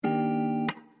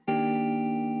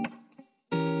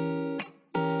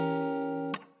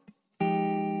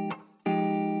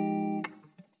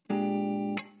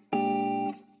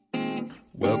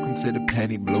Welcome to the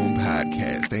Penny Bloom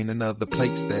Podcast. Ain't another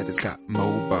place that has got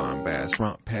more bombast.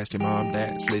 Romp past your mom,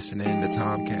 dads, listening to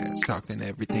Tomcats, talking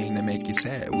everything that make you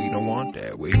sad. We don't want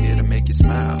that. We're here to make you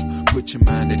smile. Put your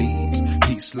mind at ease.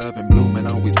 Peace, love, and bloom,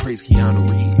 and always praise Keanu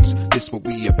Reeves. This what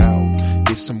we about.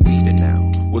 This some weeding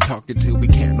now. We'll talk until we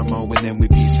can't no more, and then we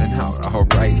peacing out.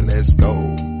 Alright, let's go.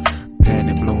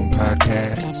 Penny Bloom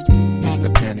Podcast. It's the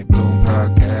Penny Bloom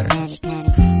Podcast.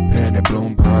 Penny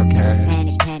Bloom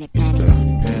Podcast. It's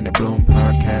the Penny Bloom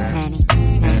Podcast.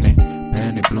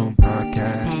 Penny Bloom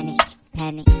Podcast.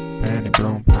 Penny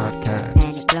Bloom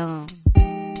Podcast.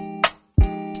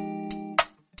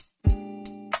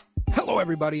 Hello,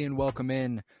 everybody, and welcome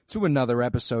in to another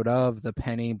episode of the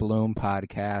Penny Bloom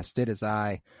Podcast. It is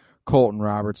I, Colton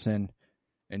Robertson,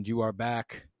 and you are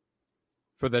back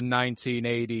for the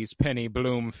 1980s Penny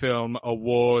Bloom Film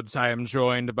Awards. I am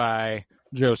joined by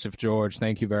Joseph George.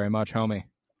 Thank you very much, homie.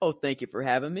 Oh, thank you for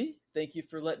having me. Thank you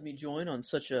for letting me join on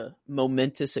such a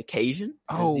momentous occasion.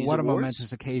 Oh, what a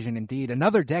momentous occasion indeed.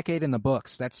 Another decade in the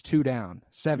books. That's two down.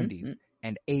 70s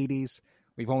and 80s.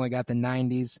 We've only got the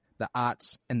 90s, the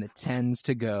aughts, and the 10s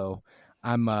to go.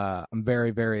 I'm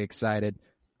very, very excited.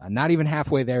 Not even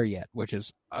halfway there yet, which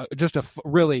is just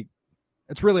really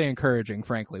encouraging,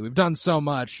 frankly. We've done so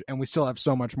much, and we still have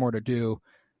so much more to do.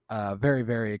 Very,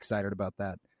 very excited about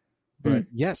that. But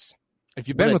yes, if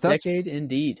you've been with us, decade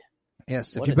indeed.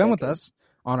 Yes, if you've been with us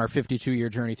on our 52-year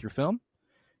journey through film,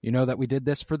 you know that we did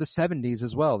this for the 70s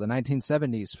as well, the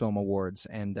 1970s Film Awards,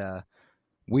 and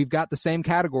we've got the same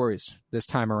categories this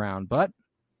time around, but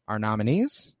our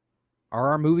nominees are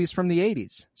our movies from the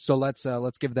 80s. So let's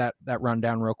give that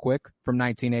rundown real quick. From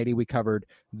 1980, we covered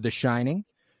The Shining.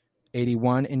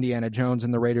 81, Indiana Jones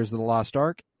and the Raiders of the Lost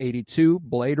Ark. 82,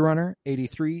 Blade Runner.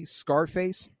 83,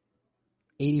 Scarface.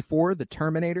 84, The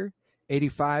Terminator.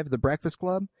 85, The Breakfast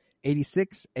Club.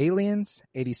 86, Aliens.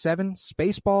 87,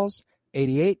 Spaceballs.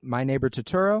 88, My Neighbor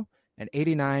Totoro. And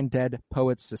 89, Dead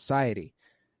Poets Society.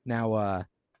 Now,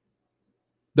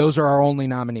 those are our only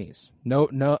nominees.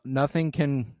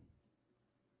 Nothing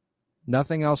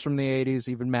else from the 80s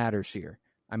even matters here.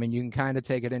 I mean, you can kind of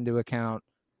take it into account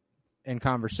in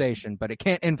conversation, but it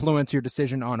can't influence your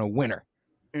decision on a winner.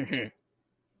 Mm-hmm.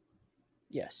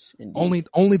 Yes, indeed.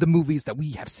 Only the movies that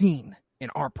we have seen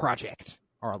in our project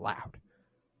are allowed.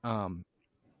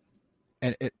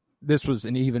 This was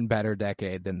an even better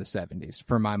decade than the 70s,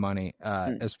 for my money,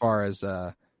 as far as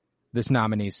this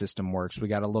nominee system works. We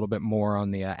got a little bit more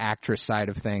on the actress side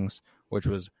of things, which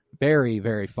was very,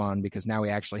 very fun because now we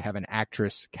actually have an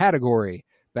actress category,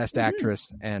 Best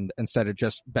Actress, and instead of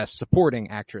just Best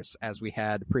Supporting Actress as we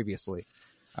had previously.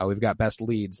 We've got Best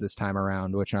Leads this time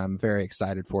around, which I'm very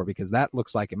excited for because that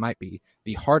looks like it might be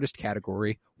the hardest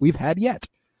category we've had yet.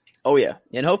 Oh, yeah.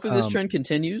 And hopefully this trend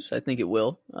continues. I think it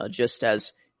will, just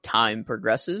as time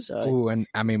progresses. And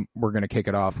I mean, we're going to kick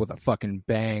it off with a fucking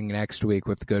bang next week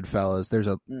with Goodfellas. There's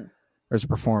a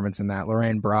performance in that.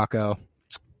 Lorraine Bracco.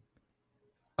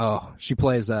 Oh, she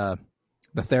plays the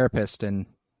therapist in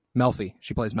Melfi.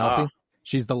 She plays Melfi.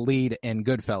 She's the lead in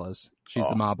Goodfellas. She's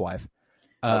the mob wife,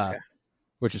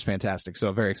 which is fantastic.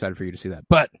 So very excited for you to see that.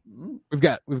 But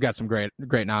we've got some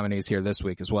great nominees here this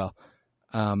week as well.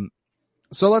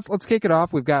 So let's kick it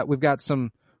off. We got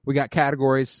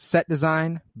categories: set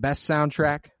design, best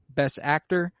soundtrack, best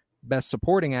actor, best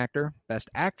supporting actor, best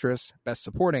actress, best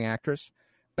supporting actress,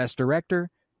 best director,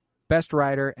 best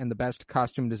writer, and the best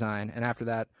costume design. And after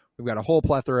that, we've got a whole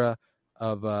plethora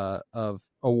of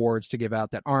awards to give out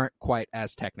that aren't quite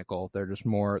as technical. They're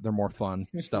more fun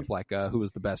stuff like who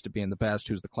was the best at being the best,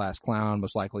 who's the class clown,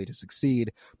 most likely to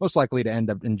succeed, most likely to end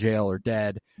up in jail or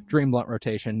dead, dream blunt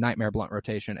rotation, nightmare blunt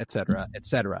rotation, etc.,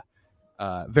 etc.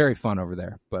 Very fun over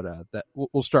there. But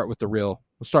we'll start with the real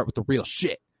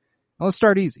shit. Now let's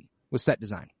start easy with set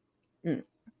design. We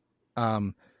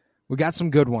got some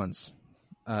good ones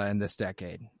in this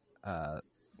decade.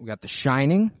 We got The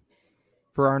Shining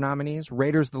for our nominees: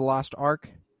 Raiders of the Lost Ark,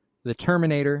 The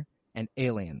Terminator, and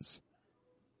Aliens.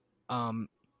 And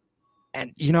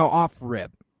off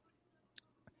rip,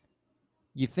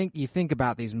 you think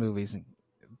about these movies, and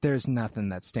there's nothing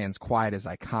that stands quite as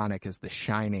iconic as The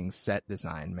Shining set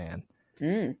design, man.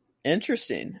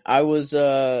 Interesting. I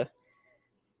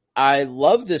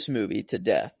love this movie to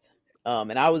death.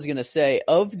 And I was gonna say,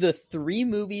 of the 3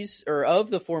 movies, or of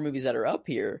the 4 movies that are up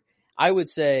here, I would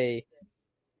say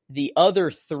the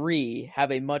other 3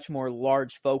 have a much more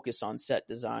large focus on set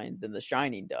design than The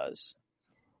Shining does.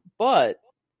 But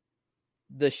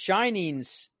The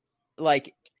Shining's,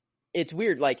 it's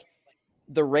weird. The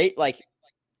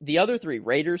other 3,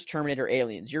 Raiders, Terminator,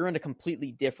 Aliens, you're in a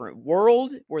completely different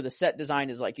world where the set design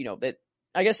is that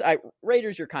I guess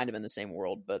Raiders, you're kind of in the same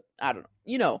world, but I don't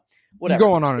know. Whatever.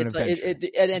 Going on an it's adventure.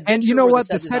 An adventure. And you know what?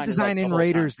 The The set design in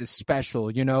Raiders is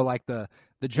special. Like the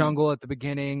jungle at the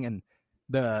beginning and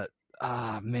the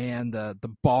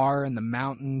bar and the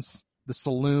mountains, the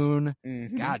saloon.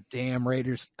 Mm-hmm. God damn,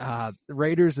 Raiders.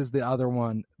 Raiders is the other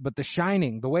one. But The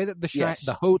Shining, the way that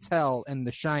the hotel and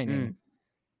The Shining.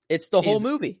 It's the whole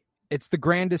movie. It's the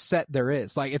grandest set there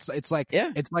is. Like it's like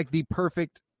the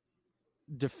perfect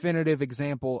definitive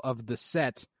example of the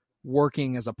set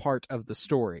working as a part of the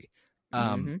story.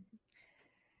 So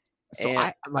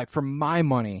for my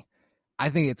money, I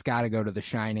think it's got to go to The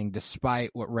Shining,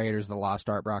 despite what Raiders of the Lost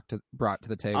Ark brought to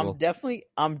the table.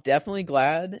 I'm definitely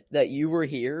glad that you were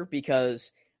here,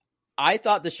 because I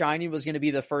thought The Shining was going to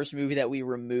be the first movie that we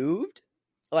removed,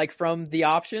 like, from the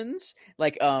options,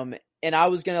 and I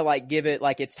was gonna give it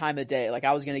its time of day,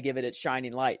 I was gonna give it its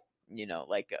shining light, didn't even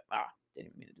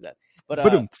mean to do that,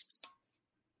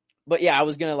 but yeah, I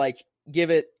was gonna give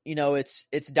it,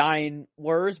 its dying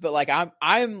words, but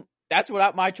I'm that's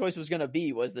what my choice was gonna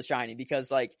be, was The Shining,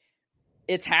 because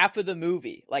it's half of the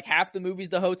movie, half the movie's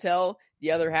the hotel,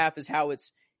 the other half is how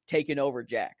it's taken over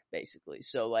Jack, basically.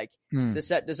 So the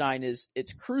set design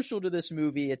it's crucial to this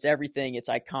movie. It's everything. It's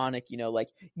iconic.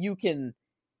 You can,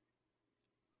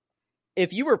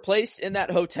 if you were placed in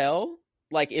that hotel,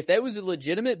 if that was a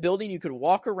legitimate building you could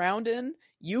walk around in,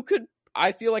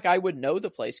 I feel like I would know the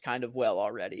place kind of well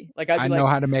already. I know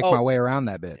how to make my way around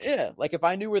that bitch. Yeah. If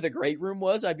I knew where the great room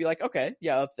was, I'd be okay,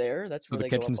 yeah, up there. That's where the they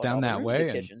kitchen's go up down that way.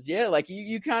 The kitchens. Yeah.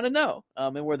 You kind of know.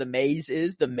 And where the maze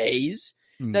is, the maze.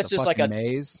 That's just a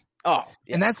maze. Oh,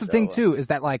 yeah. And that's the thing too, is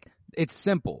that it's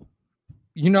simple.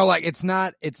 It's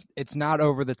not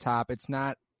over the top. It's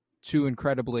not too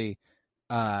incredibly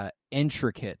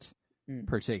intricate,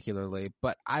 particularly.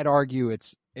 But I'd argue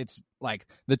it's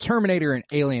the Terminator and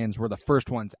Aliens were the first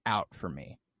ones out for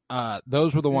me.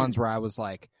 Those were the ones where I was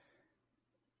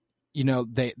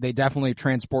they definitely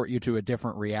transport you to a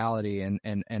different reality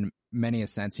in many a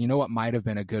sense. You know what might have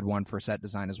been a good one for set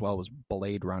design as well was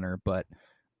Blade Runner, but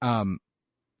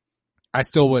I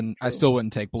still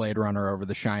wouldn't take Blade Runner over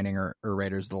The Shining or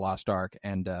Raiders of the Lost Ark.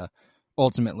 And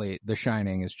ultimately, The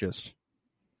Shining is just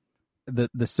the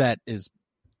set is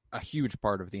a huge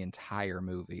part of the entire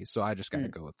movie. So I just got to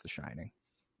go with The Shining.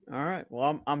 All right.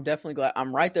 Well, I'm definitely glad.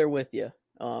 I'm right there with you.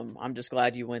 I'm just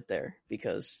glad you went there,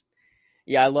 because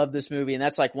I love this movie, and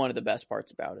that's one of the best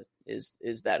parts about it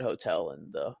is that hotel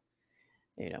and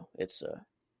it's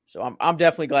so I'm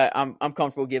definitely glad. I'm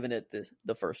comfortable giving it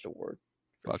the first award.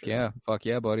 Fuck yeah,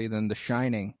 buddy. Then The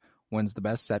Shining wins the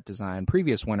best set design.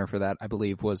 Previous winner for that, I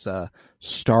believe, was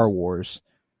Star Wars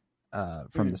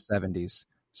from the 70s.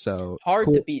 So hard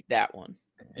cool. To beat that one.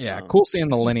 Yeah, cool seeing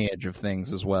the lineage of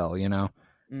things as well. I'm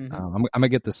gonna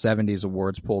get the 70s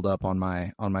awards pulled up on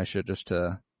my shit just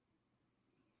to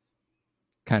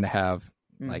kind of have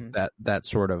that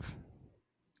sort of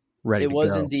ready. It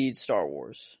was indeed Star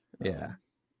Wars. Yeah,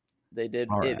 they did.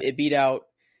 It beat out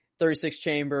 36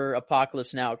 Chamber,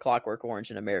 Apocalypse Now, Clockwork Orange,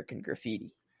 and American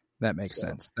Graffiti. That makes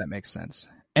sense.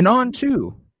 And on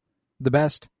to the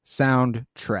best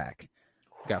soundtrack.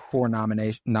 We got 4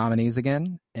 nominees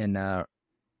again in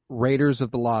Raiders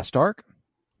of the Lost Ark,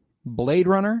 Blade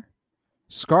Runner,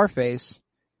 Scarface,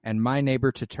 and My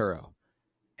Neighbor Totoro.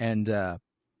 And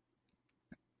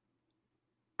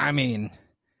I mean,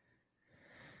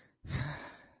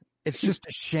 it's just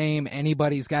a shame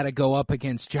anybody's got to go up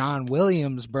against John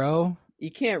Williams, bro. You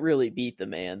can't really beat the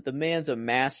man. The man's a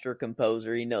master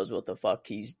composer. He knows what the fuck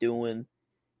he's doing.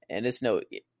 And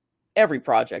every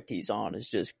project he's on is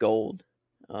just gold.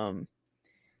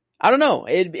 I don't know.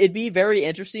 It'd be very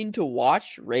interesting to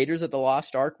watch Raiders of the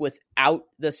Lost Ark without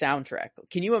the soundtrack.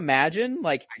 Can you imagine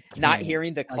not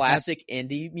hearing the classic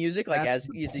indie music as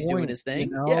he's doing his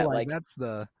thing? Yeah,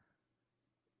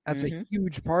 that's a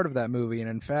huge part of that movie. And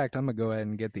in fact, I'm gonna go ahead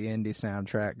and get the indie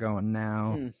soundtrack going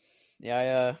now.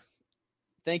 Yeah,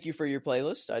 thank you for your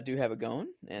playlist. I do have it going,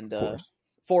 and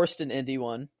forced an indie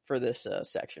one for this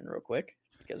section real quick,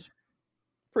 because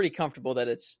pretty comfortable that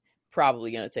it's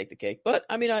probably going to take the cake. But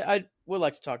I mean, I would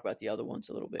like to talk about the other ones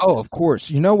a little bit. Oh, of course.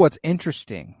 You know what's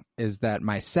interesting is that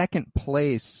my second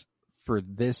place for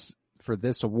this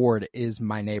award is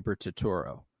My Neighbor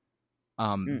Totoro.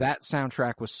 That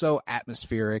soundtrack was so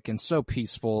atmospheric and so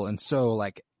peaceful and so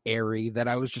airy that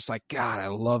I was just God, I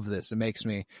love this. It makes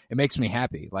me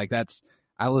happy.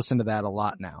 I listen to that a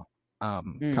lot now.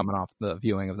 Coming off the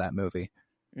viewing of that movie.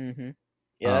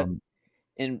 Yeah.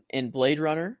 In Blade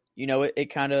Runner,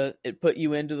 it put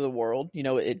you into the world.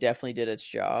 It definitely did its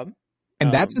job.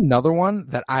 And that's another one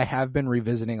that I have been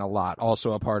revisiting a lot.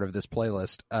 Also a part of this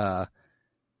playlist.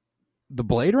 the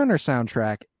Blade Runner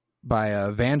soundtrack by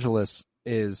Vangelis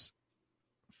is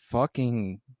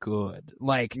fucking good.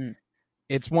 Like,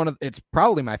 it's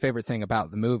probably my favorite thing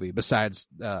about the movie, besides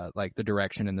like the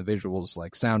direction and the visuals.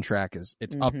 Like, soundtrack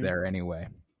it's up there anyway.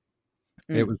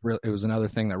 It was another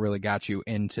thing that really got you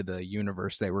into the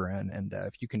universe they were in, and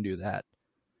if you can do that,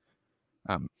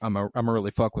 I'm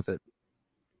really fuck with it.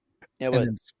 Yeah, but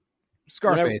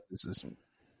Scarface is.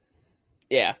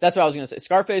 Yeah, that's what I was gonna say.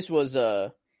 Scarface was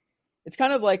it's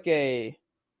kind of like a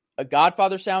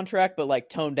Godfather soundtrack, but like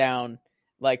toned down,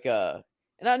 like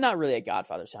not really a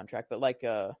Godfather soundtrack, but like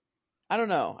I don't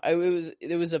know.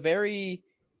 It was a very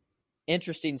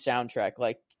interesting soundtrack.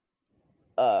 Like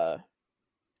I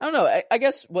don't know. I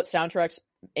guess what soundtracks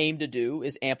aim to do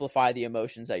is amplify the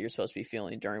emotions that you're supposed to be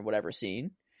feeling during whatever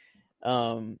scene.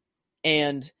 And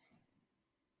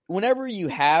whenever you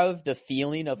have the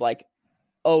feeling of like,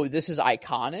 oh, this is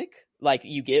iconic, like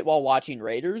you get while watching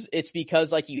Raiders, it's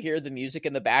because like you hear the music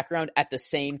in the background at the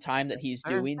same time that he's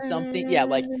doing something. Yeah,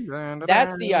 like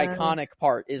that's the iconic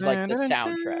part, is like the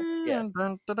soundtrack.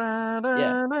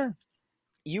 Yeah.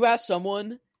 You ask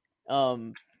someone,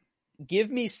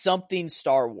 give me something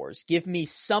Star Wars, give me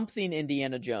something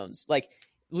Indiana Jones, like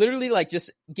literally, like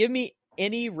just give me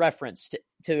any reference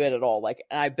to it at all. Like,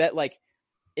 and I bet like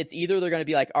it's either they're going to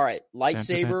be like, all right,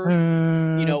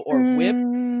 lightsaber, you know, or whip,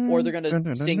 or they're going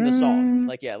to sing the song.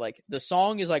 Like, yeah, like the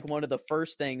song is like one of the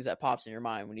first things that pops in your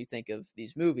mind when you think of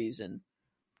these movies. And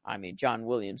I mean, John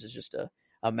Williams is just a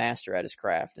master at his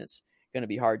craft, and it's going to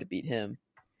be hard to beat him.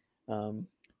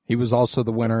 He was also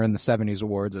the winner in the 70s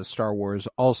awards as Star Wars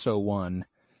also won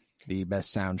the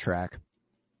best soundtrack.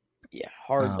 Yeah,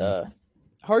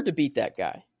 hard to beat that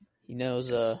guy. He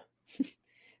knows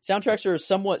soundtracks are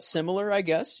somewhat similar, I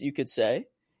guess you could say.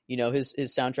 You know, his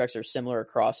soundtracks are similar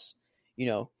across, you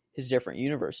know, his different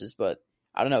universes, but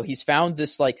I don't know, he's found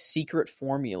this like secret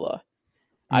formula.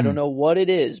 I don't know what it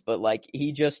is, but like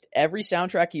every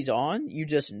soundtrack he's on, you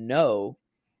just know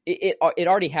it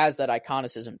already has that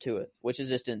iconicism to it, which is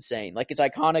just insane. Like, it's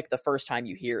iconic the first time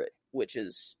you hear it, which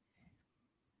is,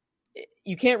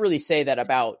 you can't really say that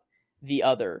about the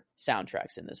other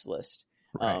soundtracks in this list.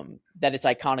 Right. That it's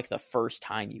iconic the first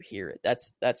time you hear it.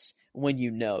 That's when you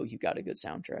know you got a good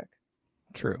soundtrack.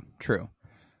 True.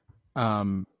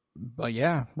 But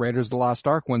yeah, Raiders of the Lost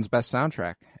Ark wins best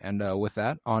soundtrack, and with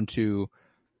that, we're on to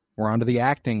the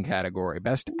acting category,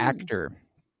 best actor.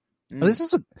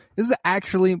 This is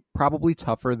actually probably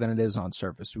tougher than it is on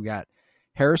surface. We got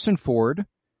Harrison Ford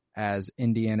as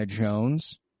Indiana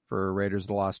Jones for Raiders of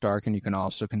the Lost Ark, and you can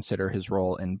also consider his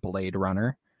role in Blade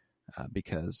Runner.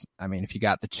 Because, I mean, if you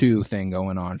got the 2 thing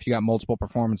going on, if you got multiple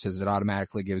performances, it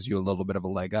automatically gives you a little bit of a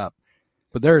leg up.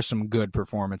 But there are some good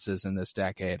performances in this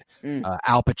decade.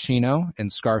 Al Pacino in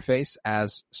Scarface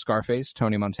as Scarface,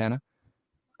 Tony Montana.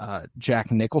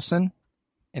 Jack Nicholson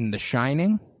in The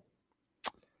Shining.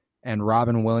 And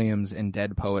Robin Williams in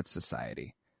Dead Poets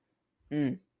Society.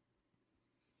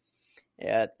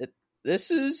 Yeah, this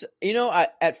is, you know,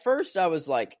 at first I was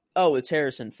like, oh, it's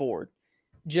Harrison Ford.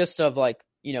 Just of like,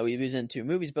 you know, he was in 2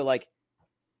 movies, but like,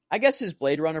 I guess his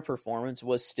Blade Runner performance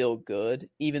was still good,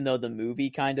 even though the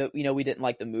movie kind of, you know, we didn't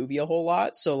like the movie a whole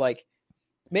lot. So like,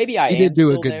 maybe he did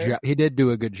do a good job. He did do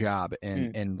a good job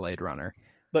in Blade Runner.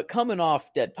 But coming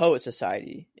off Dead Poet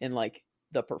Society and like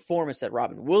the performance that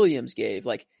Robin Williams gave,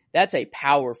 like that's a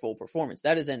powerful performance.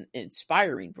 That is an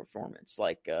inspiring performance.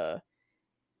 Like, I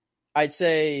would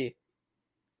say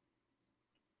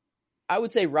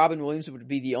Robin Williams would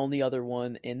be the only other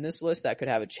one in this list that could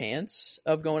have a chance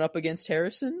of going up against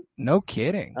Harrison. No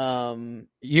kidding.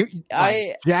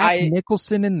 Jack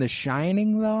Nicholson in The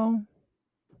Shining, though?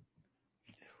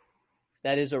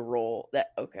 That is a role.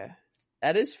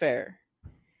 That is fair.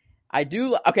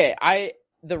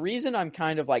 The reason I'm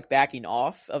kind of like backing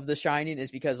off of The Shining is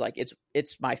because like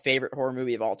it's my favorite horror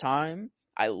movie of all time.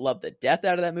 I love the death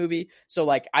out of that movie. So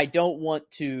like, I don't want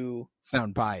to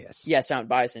sound biased. Yeah, sound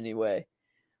biased anyway.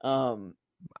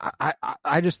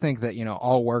 I just think that, you know,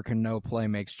 all work and no play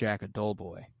makes Jack a dull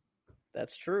boy.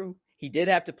 That's true. He did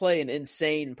have to play an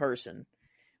insane person,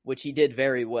 which he did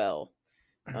very well.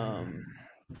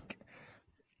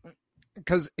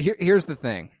 Because here's the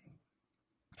thing.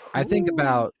 I think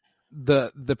about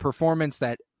the performance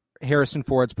that Harrison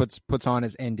Ford puts on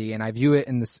as Indy, and I view it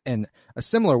in a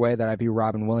similar way that I view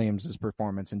Robin Williams'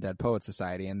 performance in Dead Poets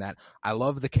Society, in that I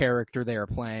love the character they are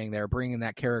playing. They're bringing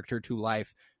that character to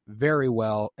life very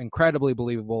well, incredibly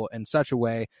believable in such a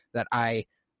way that I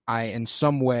in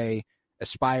some way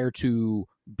aspire to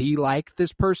be like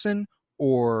this person,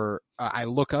 or I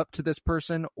look up to this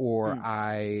person, or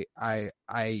I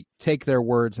take their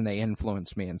words and they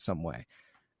influence me in some way.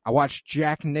 I watched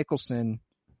Jack Nicholson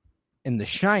in The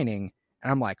Shining,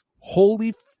 and I'm like,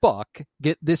 holy fuck,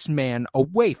 get this man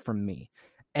away from me.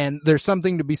 And there's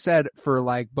something to be said for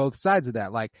like both sides of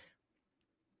that. Like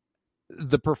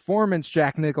the performance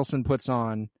Jack Nicholson puts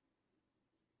on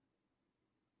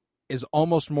is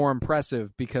almost more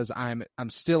impressive because I'm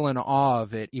still in awe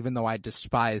of it, even though I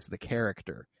despise the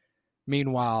character.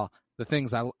 Meanwhile, the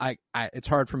things I it's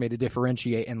hard for me to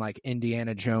differentiate in like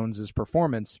Indiana Jones's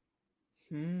performance.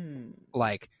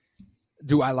 Like,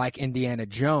 do I like Indiana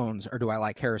Jones or do I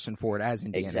like Harrison Ford as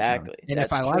Indiana Jones? And that's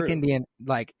if I true. like Indiana,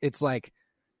 like it's like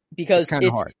because it's kind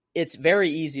of hard. It's very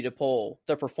easy to pull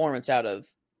the performance out of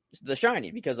The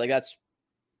Shining because like that's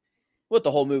what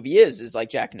the whole movie is like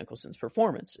Jack Nicholson's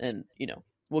performance. And, you know,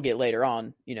 we'll get later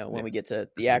on, you know, when we get to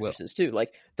the actresses too.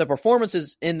 Like the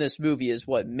performances in this movie is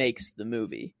what makes the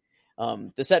movie.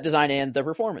 The set design and the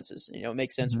performances, you know, it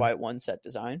makes sense why it won set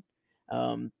design.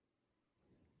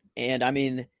 And I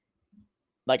mean,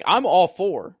 like I'm all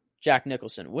for Jack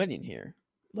Nicholson winning here.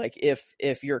 Like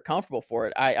if you're comfortable for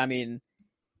it, I mean,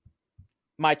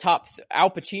 my top Al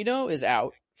Pacino is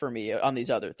out for me on these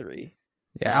other three.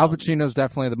 Yeah, Al Pacino's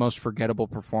definitely the most forgettable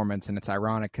performance, and it's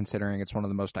ironic considering it's one of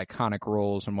the most iconic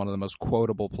roles and one of the most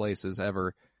quotable places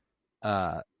ever.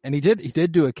 And he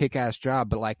did do a kick-ass job,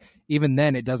 but like even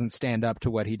then, it doesn't stand up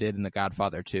to what he did in The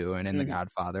Godfather 2 and in The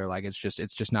Godfather. Like it's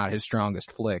just not his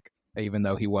strongest flick, even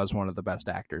though he was one of the best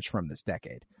actors from this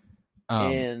decade.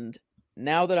 And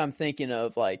now that I'm thinking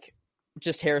of like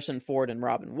just Harrison Ford and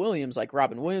Robin Williams, like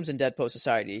Robin Williams in Dead Poet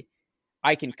Society,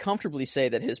 I can comfortably say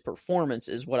that his performance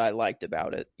is what I liked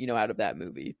about it, you know, out of that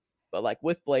movie. But like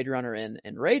with Blade Runner and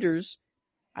Raiders,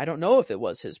 I don't know if it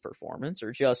was his performance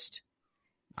or just.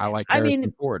 I like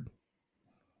Harrison Ford.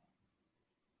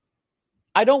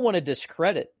 I don't want to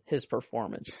discredit his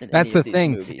performance. That's the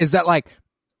thing, is that like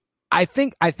I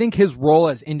think his role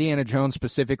as Indiana Jones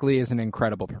specifically is an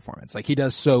incredible performance. Like he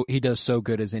does so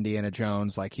good as Indiana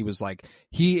Jones. Like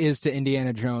he is to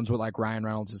Indiana Jones what like Ryan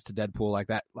Reynolds is to Deadpool, like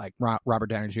that, like Robert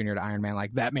Downey Jr. to Iron Man.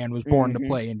 Like that man was born to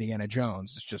play Indiana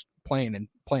Jones. It's just plain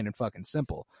and fucking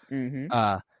simple.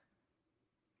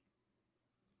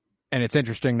 And it's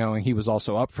interesting knowing he was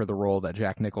also up for the role that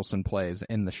Jack Nicholson plays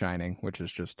in The Shining, which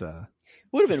is just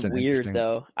would have been weird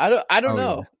though. I don't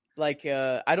know. Yeah. Like,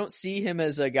 I don't see him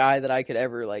as a guy that I could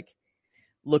ever like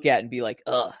look at and be like,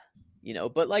 you know,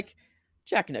 but like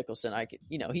Jack Nicholson, I could,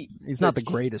 you know, he's not the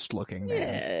greatest looking man.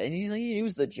 Yeah. And he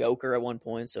was the Joker at one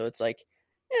point. So it's like,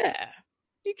 yeah,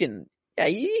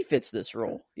 he fits this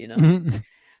role, you know,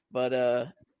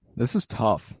 but, this is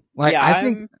tough. Like, yeah, I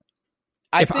think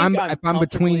if I'm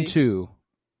between two,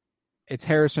 it's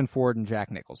Harrison Ford and Jack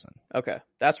Nicholson. Okay.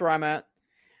 That's where I'm at.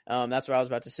 That's what I was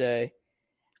about to say.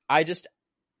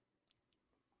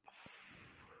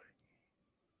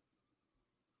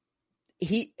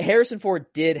 Harrison Ford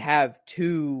did have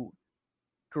two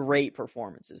great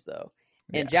performances though.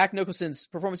 And Jack Nicholson's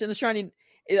performance in The Shining,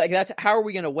 like that's how are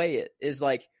we going to weigh it? Is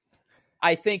like,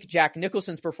 I think Jack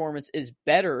Nicholson's performance is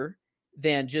better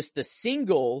than just the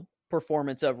single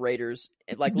performance of Raiders.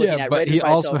 Like looking at but Raiders he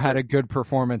also had a good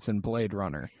performance in Blade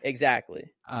Runner. Exactly.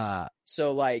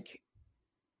 So like,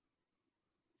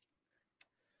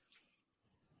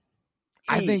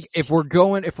 I think if we're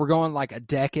going like a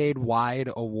decade wide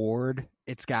award,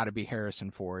 it's got to be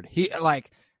Harrison Ford. He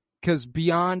like, because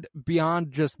beyond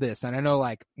just this, and I know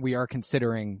like we are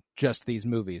considering just these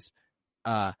movies.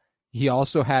 He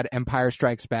also had Empire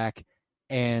Strikes Back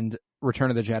and Return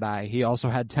of the Jedi. He also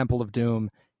had Temple of Doom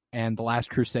and The Last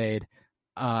Crusade.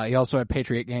 He also had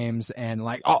Patriot Games and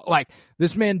like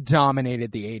this man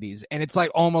dominated the 80s, and it's like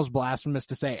almost blasphemous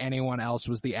to say anyone else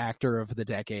was the actor of the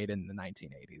decade in the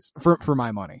 1980s for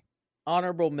my money.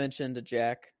 Honorable mention to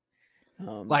Jack.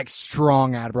 Like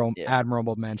strong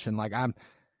admirable mention. Like I'm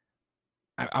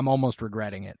almost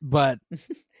regretting it, but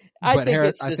I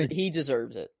think he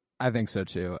deserves it. I think so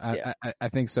too. Yeah. I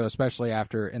think so, especially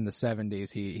after in the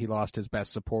 70s he lost his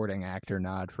Best Supporting Actor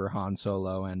nod for Han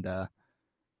Solo and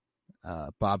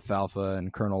Bob Falfa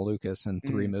and Colonel Lucas in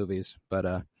 3 movies.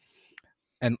 But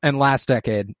and last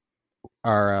decade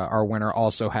our winner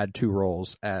also had 2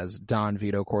 roles as Don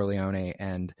Vito Corleone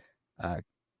and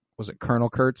was it Colonel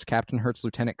Kurtz, Captain Hertz,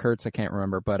 Lieutenant Kurtz? I can't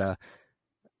remember, but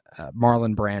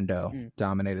Marlon Brando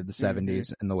dominated the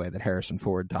 70s in the way that Harrison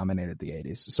Ford dominated the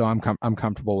 80s. So I'm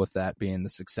comfortable with that being the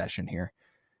succession here.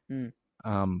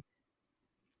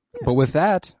 But with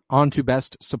that, on to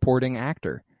Best Supporting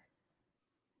Actor.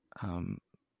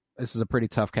 This is a pretty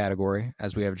tough category,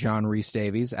 as we have John Rhys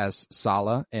Davies as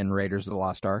Sallah in Raiders of the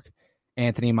Lost Ark,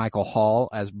 Anthony Michael Hall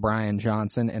as Brian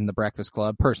Johnson in The Breakfast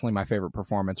Club. Personally, my favorite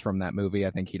performance from that movie.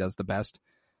 I think he does the best.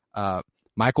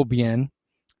 Michael Biehn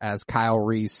as Kyle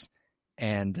Reese,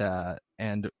 and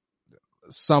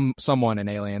someone in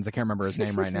Aliens. I can't remember his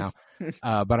name right now,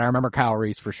 but I remember Kyle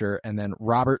Reese for sure. And then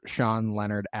Robert Sean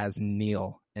Leonard as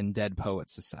Neil in Dead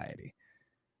Poets Society.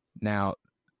 Now,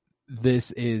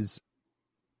 this is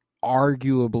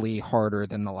arguably harder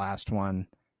than the last one,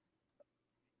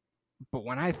 but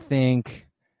when I think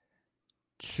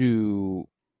to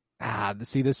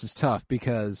this is tough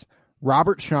because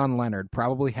Robert Sean Leonard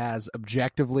probably has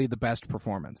objectively the best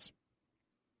performance.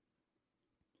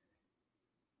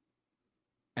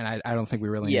 And I don't think we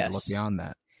really need to look beyond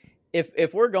that.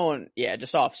 If we're going,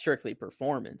 just off strictly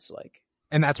performance, like,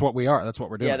 and that's what we are. That's what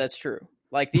we're doing. Yeah, that's true.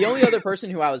 Like the only other person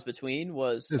who I was between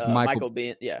was Michael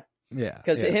Biehn. Yeah,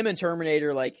 because him in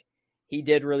Terminator, like he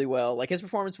did really well. Like his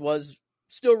performance was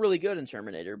still really good in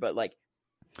Terminator, but like,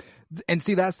 and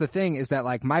see, that's the thing is that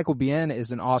like Michael Biehn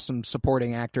is an awesome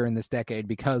supporting actor in this decade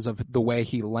because of the way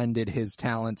he lended his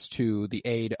talents to the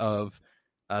aid of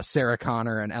Sarah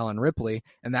Connor and Ellen Ripley,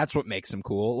 and that's what makes him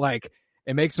cool. Like,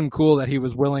 it makes him cool that he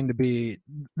was willing to be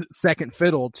second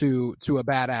fiddle to a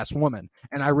badass woman,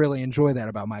 and I really enjoy that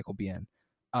about Michael Biehn.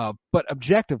 But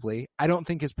objectively, I don't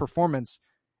think his performance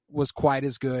was quite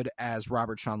as good as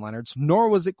Robert Sean Leonard's, nor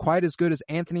was it quite as good as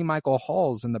Anthony Michael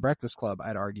Hall's in The Breakfast Club,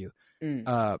 I'd argue. And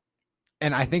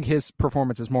I think his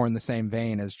performance is more in the same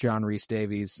vein as John Rhys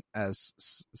Davies as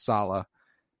Sallah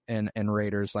and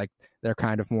Raiders. Like they're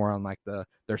kind of more on like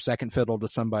their second fiddle to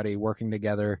somebody working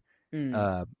together.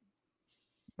 But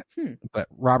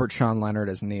Robert Sean Leonard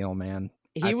as Neil, man,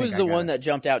 he was the one that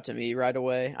jumped out to me right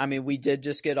away. I mean, we did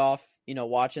just get off,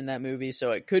 watching that movie,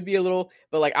 so it could be a little,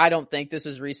 but like I don't think this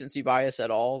is recency bias at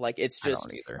all. Like it's just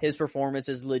his performance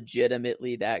is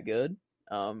legitimately that good.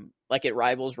 Like it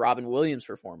rivals Robin Williams'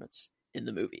 performance in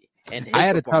the movie. And I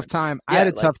had a tough time. I had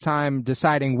a tough time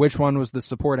deciding which one was the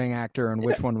supporting actor and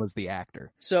which one was the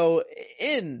actor. So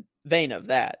in vein of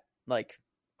that, like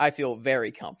I feel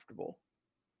very comfortable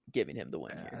giving him the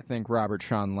win here. I think Robert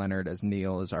Sean Leonard as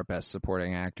Neil is our best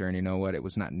supporting actor, and you know what? It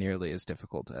was not nearly as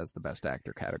difficult as the best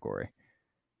actor category.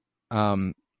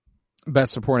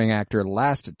 Best supporting actor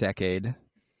last decade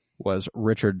was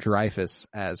Richard Dreyfuss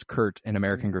as Kurt in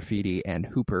American Graffiti and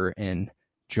Hooper in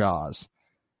Jaws.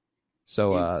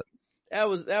 So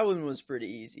that one was pretty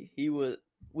easy.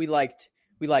 We liked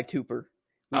Hooper.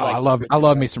 I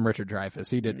love me some Richard Dreyfuss.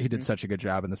 He did such a good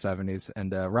job in the 70s,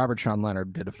 and Robert Sean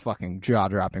Leonard did a fucking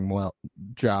jaw-dropping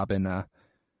job in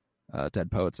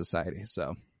Dead Poets Society.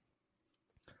 So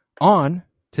on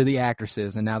to the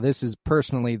actresses, and now this is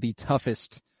personally the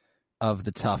toughest of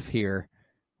the tough here,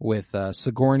 with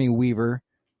Sigourney Weaver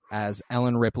as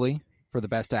Ellen Ripley for the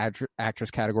best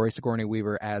actress category. Sigourney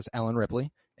Weaver as Ellen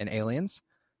Ripley in Aliens,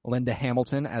 Linda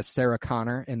Hamilton as Sarah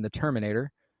Connor in The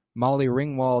Terminator, Molly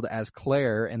Ringwald as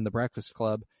Claire in The Breakfast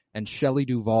Club, and Shelley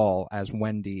Duvall as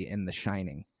Wendy in The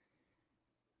Shining.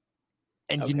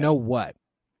 And you know what?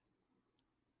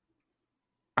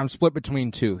 I'm split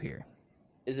between two here.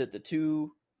 Is it the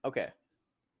two? Okay.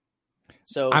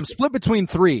 So I'm split between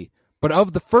three, but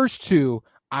of the first two,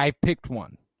 I picked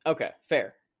one. Okay,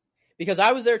 fair. Because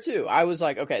I was there too. I was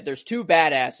like, okay, there's two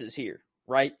badasses here,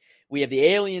 right? We have the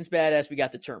Aliens badass, we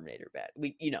got the Terminator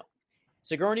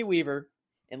Sigourney Weaver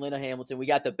and Linda Hamilton. We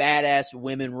got the badass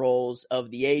women roles of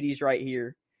the 80s right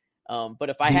here. But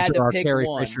if I had to pick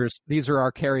one, these are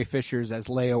our Carrie Fishers as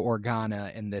Leo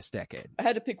Organa in this decade. I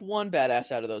had to pick one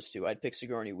badass out of those two. I'd pick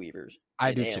Sigourney Weaver's.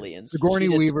 I do Aliens. Too. Sigourney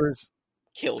Weaver's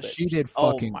killed it. She did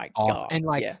fucking oh my awesome.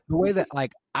 God. And the way that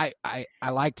I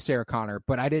liked Sarah Connor,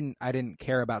 but I didn't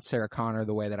care about Sarah Connor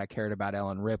the way that I cared about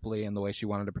Ellen Ripley and the way she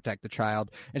wanted to protect the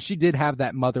child. And she did have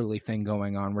that motherly thing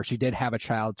going on where she did have a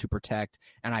child to protect,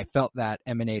 and I felt that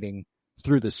emanating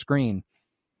through the screen.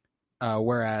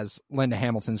 Whereas Linda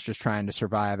Hamilton's just trying to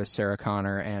survive as Sarah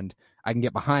Connor, and I can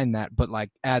get behind that, but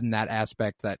like adding that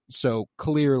aspect that so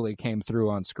clearly came through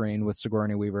on screen with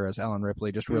Sigourney Weaver as Ellen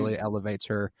Ripley just really elevates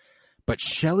her. But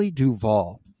Shelley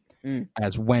Duvall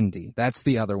as Wendy, that's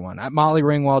the other one. Molly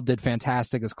Ringwald did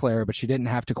fantastic as Claire, but she didn't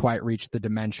have to quite reach the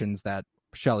dimensions that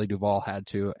Shelley Duvall had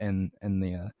to in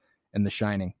The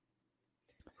Shining.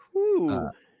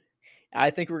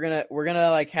 I think we're gonna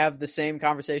like have the same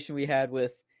conversation we had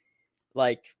with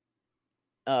like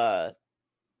Jack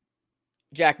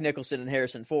Nicholson and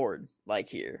Harrison Ford. Like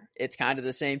here, it's kind of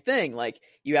the same thing. Like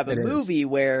you have a movie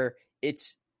where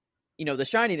it's The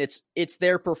Shining, it's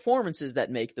their performances that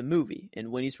make the movie.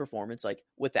 And Winnie's performance, like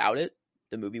without it,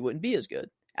 the movie wouldn't be as good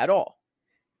at all.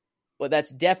 But that's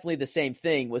definitely the same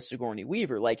thing with Sigourney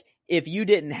Weaver. Like if you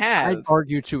didn't have, I'd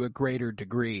argue to a greater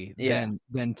degree than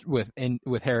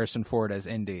with Harrison Ford as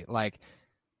Indy. Like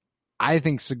I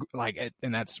think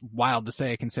and that's wild to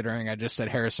say considering I just said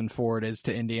Harrison Ford is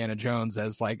to Indiana Jones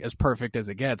as perfect as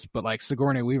it gets, but like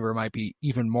Sigourney Weaver might be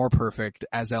even more perfect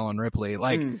as Ellen Ripley.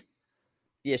 Like,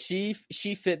 yeah, she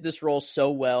fit this role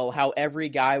so well. How every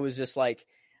guy was just like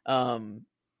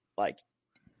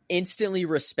instantly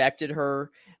respected her.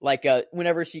 Like,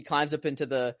 whenever she climbs up into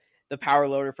the power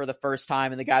loader for the first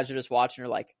time, and the guys are just watching her,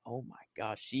 like, oh my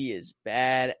gosh, she is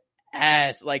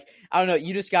badass. Like, I don't know,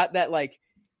 you just got that, like,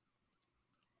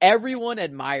 everyone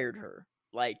admired her.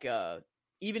 Like,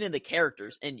 even in the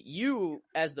characters, and you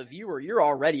as the viewer, you're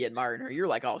already admiring her. You're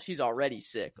like, oh, she's already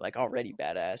sick, like already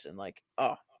badass, and like,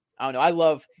 oh, I don't know.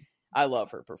 I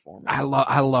love her performance.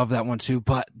 I love that one too.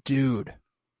 But dude,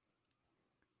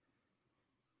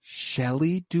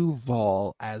 Shelley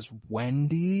Duvall as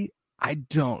Wendy, I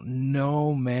don't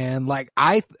know, man. Like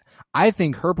I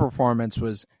think her performance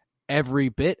was every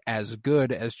bit as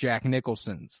good as Jack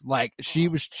Nicholson's. Like she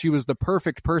was the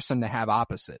perfect person to have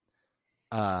opposite.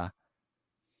 The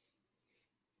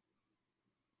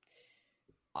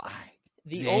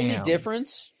only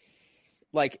difference,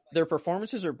 like, their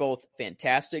performances are both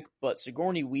fantastic, but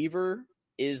Sigourney Weaver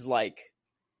is like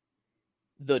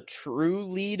the true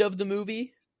lead of the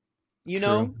movie, you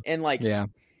know? And like, yeah.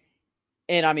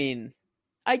 And I mean,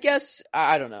 I guess,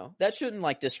 I don't know, that shouldn't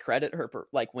like discredit her,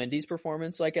 like Wendy's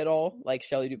performance, like at all, like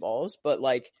Shelley Duvall's, but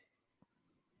like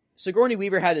Sigourney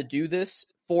Weaver had to do this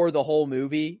for the whole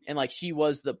movie, and like she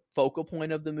was the focal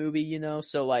point of the movie, you know?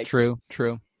 So like, true.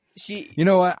 You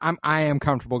know what? I am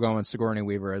comfortable going with Sigourney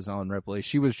Weaver as Ellen Ripley.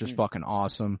 She was just fucking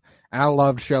awesome, and I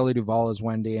loved Shelley Duvall as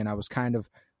Wendy. And I was kind of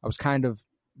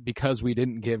because we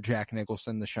didn't give Jack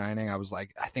Nicholson The Shining. I was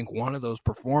like, I think one of those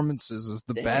performances is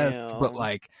the best, but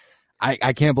like,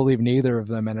 I can't believe neither of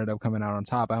them ended up coming out on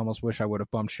top. I almost wish I would have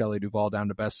bumped Shelley Duvall down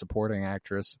to Best Supporting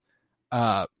Actress.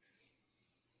 But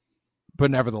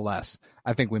nevertheless,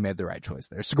 I think we made the right choice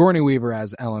there. Sigourney Weaver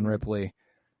as Ellen Ripley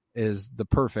is the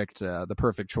perfect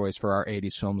choice for our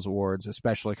 80s Films Awards,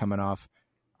 especially coming off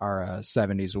our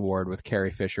 70s award with Carrie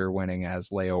Fisher winning as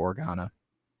Leia Organa.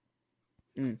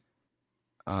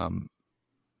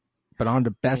 But on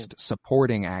to Best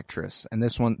Supporting Actress, and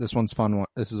this one's fun.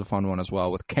 This is a fun one as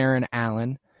well, with Karen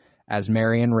Allen as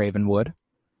Marion Ravenwood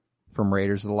from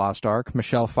Raiders of the Lost Ark,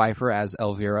 Michelle Pfeiffer as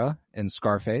Elvira in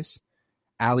Scarface,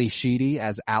 Ali Sheedy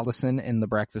as Allison in The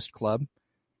Breakfast Club,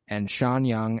 and Sean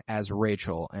Young as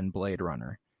Rachel in Blade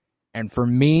Runner. And for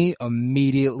me,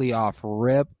 immediately off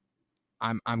rip,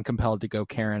 I'm compelled to go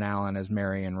Karen Allen as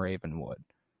Marion Ravenwood,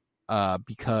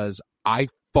 because I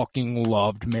fucking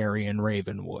loved Marion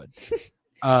Ravenwood.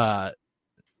 I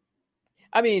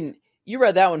mean, you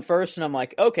read that one first, and I'm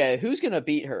like, okay, who's gonna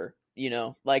beat her? You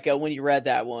know, like when you read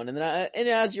that one, and then and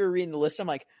as you were reading the list, I'm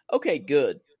like, okay,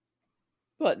 good,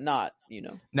 but not, you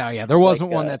know. No, yeah, there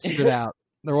wasn't one that stood out.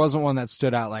 There wasn't one that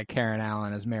stood out like Karen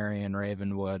Allen as Marion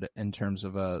Ravenwood in terms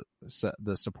of the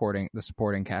supporting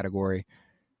category.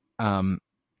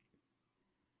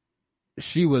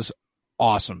 She was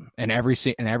awesome in every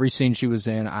scene she was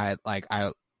in. I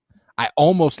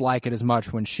almost like it as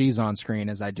much when she's on screen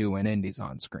as I do when Indy's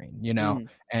on screen, you know.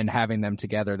 And having them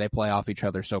together, they play off each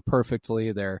other so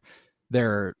perfectly.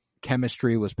 Their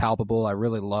chemistry was palpable. I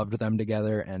really loved them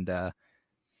together, and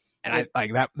I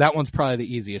like that one's probably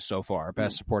the easiest so far.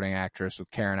 Best Supporting Actress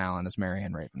with Karen Allen as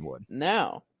Marion Ravenwood.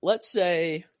 Now, let's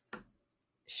say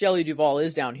Shelley Duvall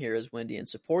is down here as Wendy in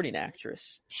Supporting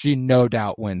Actress. She no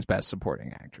doubt wins Best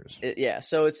Supporting Actress.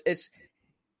 So it's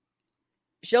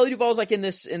Shelley Duvall's like in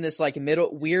this like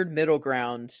weird middle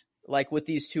ground, like with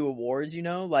these two awards, you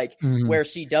know, like where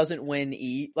she doesn't win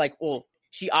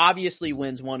she obviously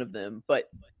wins one of them, but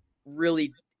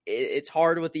really it's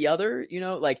hard with the other, you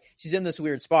know, like she's in this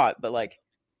weird spot, but like,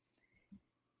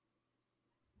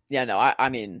 yeah, no, I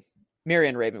mean,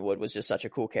 Marion Ravenwood was just such a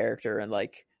cool character, and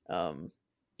like,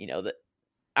 you know, that,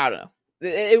 I don't know,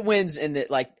 it wins in the,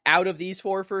 like, out of these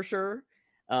four for sure.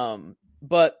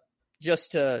 But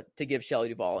just to give Shelley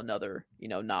Duvall another, you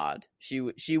know, nod, she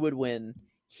would win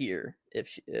here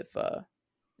if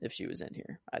she was in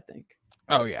here, I think.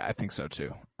 Oh yeah, I think so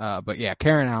too. But yeah,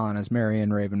 Karen Allen as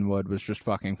Marion Ravenwood was just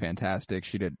fucking fantastic.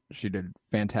 She did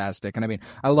fantastic. And I mean,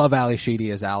 I love Ali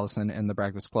Sheedy as Allison in The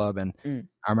Breakfast Club, and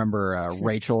I remember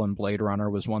Rachel in Blade Runner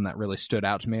was one that really stood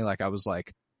out to me. Like I was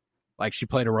like she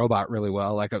played a robot really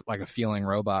well, like a feeling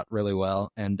robot really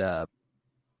well. And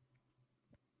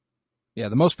yeah,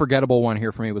 the most forgettable one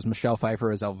here for me was Michelle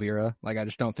Pfeiffer as Elvira. Like I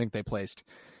just don't think they placed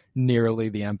nearly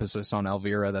the emphasis on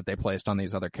Elvira that they placed on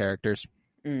these other characters.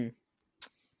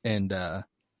 And I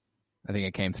think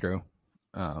it came through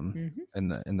in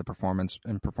the performance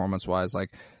wise. Like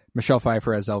Michelle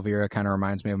Pfeiffer as Elvira kind of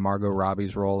reminds me of Margot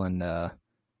Robbie's role in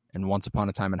Once Upon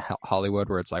a Time in Hollywood,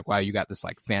 where it's like, wow, you got this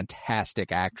like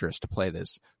fantastic actress to play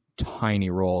this tiny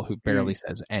role who barely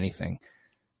says anything.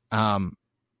 But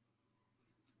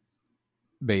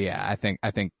yeah, I think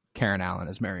Karen Allen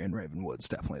as Marion Ravenwood's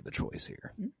definitely the choice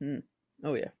here. Mm-hmm.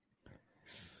 Oh yeah.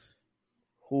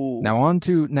 Ooh. Now on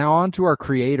to our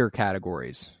creator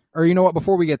categories. Or you know what?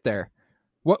 Before we get there,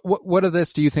 what of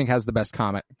this do you think has the best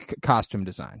costume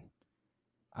design?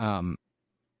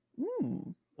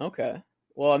 Okay.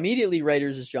 Well, immediately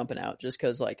Raiders is jumping out just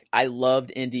because like I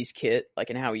loved Indy's kit, like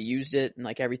and how he used it and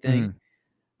like everything.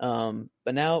 But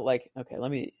now like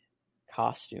okay,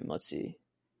 costume. Let's see.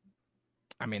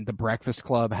 I mean, The Breakfast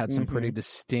Club had some pretty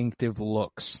distinctive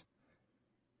looks.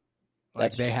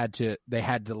 Like they had to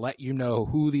let you know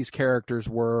who these characters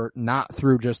were, not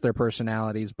through just their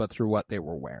personalities, but through what they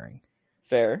were wearing.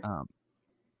 Fair.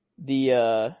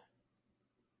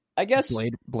 I guess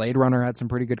Blade Runner had some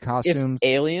pretty good costumes.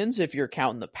 Aliens, if you're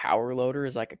counting the power loader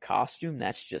as like a costume,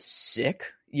 that's just sick.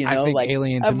 You know, I think like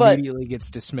Aliens immediately gets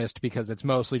dismissed because it's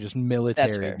mostly just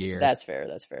military gear. That's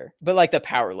fair. But like the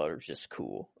power loader is just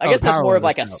cool. I guess that's more of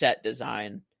like a set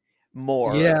design,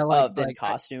 more than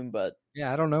costume. But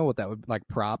yeah, I don't know what that would like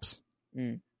props.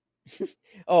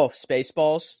 Oh,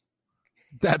 Spaceballs.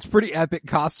 That's pretty epic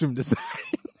costume design.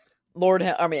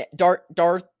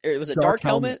 Darth. It was a Dark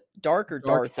Helmet, Dark or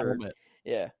Darth Helmet.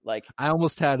 Yeah, like I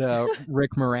almost had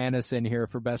Rick Moranis in here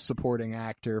for best supporting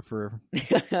actor for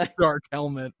Dark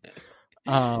Helmet.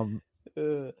 Yeah,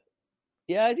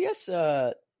 I guess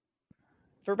for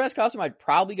best costume, I'd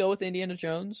probably go with Indiana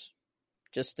Jones.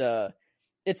 Just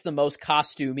it's the most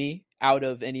costumey out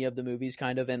of any of the movies,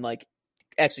 kind of, and like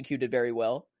executed very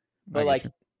well. But like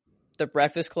The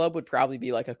Breakfast Club would probably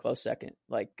be like a close second.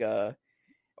 Like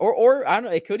or I don't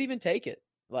know, it could even take it.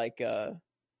 Like I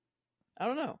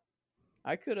don't know.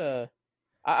 I could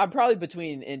I'm probably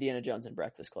between Indiana Jones and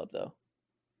Breakfast Club though.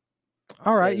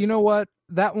 All right, you know what?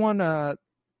 That one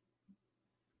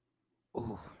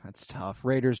that's tough.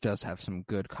 Raiders does have some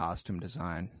good costume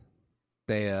design.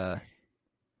 They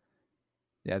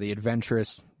the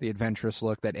adventurous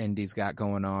look that Indy's got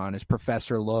going on, his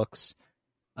professor looks.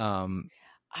 I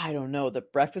don't know. The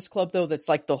Breakfast Club though, that's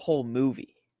like the whole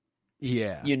movie.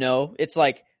 Yeah. You know, it's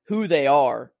like who they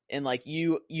are, and like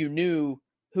you knew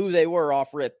who they were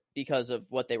off rip because of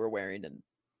what they were wearing and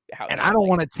how. And I don't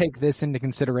want to take this into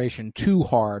consideration too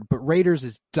hard, but Raiders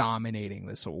is dominating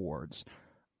this awards.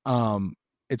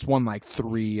 It's won like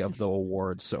 3 of the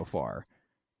awards so far.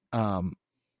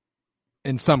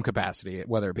 In some capacity,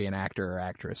 whether it be an actor or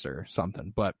actress or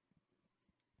something, but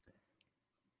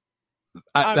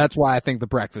that's why I think The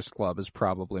Breakfast Club is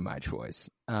probably my choice.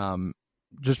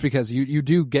 Just because you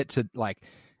do get to, like,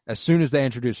 as soon as they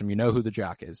introduce him, you know who the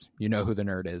jock is, you know who the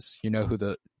nerd is, you know who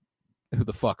the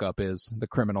fuck up is, the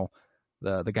criminal,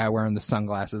 the guy wearing the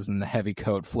sunglasses and the heavy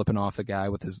coat, flipping off the guy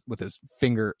with his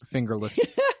fingerless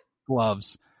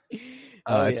gloves.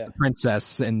 It's the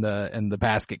princess in the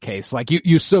basket case. Like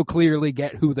you so clearly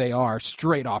get who they are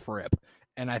straight off rip,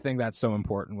 and I think that's so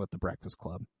important with The Breakfast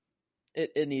Club.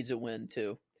 It needs a win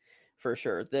too, for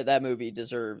sure. That movie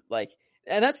deserved, like,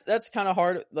 and that's kind of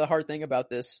hard. The hard thing about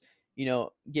this, you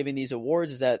know, giving these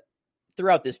awards is that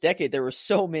throughout this decade there were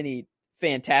so many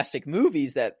fantastic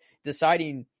movies that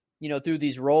deciding, you know, through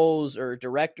these roles or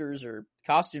directors or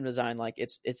costume design, like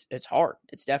it's hard.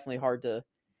 It's definitely hard to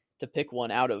pick one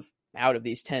out of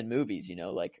these 10 movies, you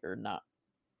know, like, or not.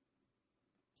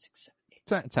 6,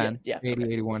 7, 8. 10. Yeah. 80,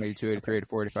 okay. 81, 82, 83,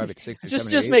 84, 85, 86,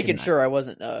 87, Just 88, making 89. sure I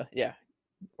wasn't,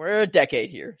 we're a decade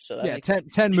here. So that makes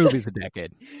 10 movies a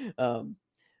decade.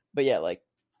 But yeah, like,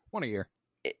 one a year.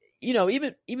 You know,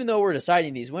 even though we're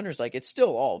deciding these winners, like, it's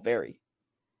still all very,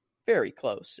 very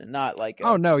close and not like.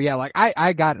 Oh no. Yeah. Like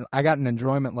I got an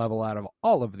enjoyment level out of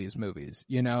all of these movies,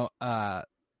 you know,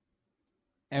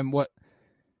 and what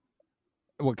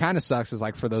kind of sucks is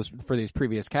like for these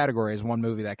previous categories, one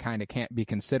movie that kind of can't be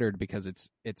considered because it's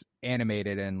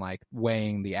animated and like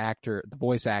weighing the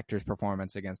voice actor's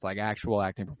performance against like actual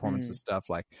acting performance and stuff.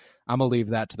 Like I'm gonna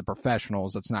leave that to the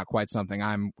professionals. That's not quite something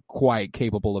I'm quite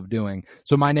capable of doing.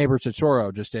 So My Neighbor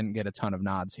Totoro just didn't get a ton of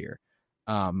nods here,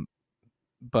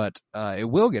 but it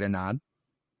will get a nod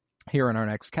here in our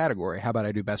next category. How about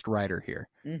I do best writer here?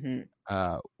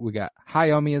 We got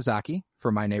Hayao Miyazaki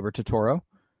for My Neighbor Totoro.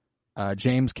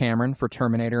 James Cameron for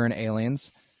Terminator and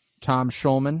Aliens, Tom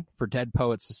Schulman for Dead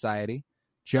Poets Society,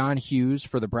 John Hughes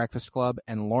for The Breakfast Club,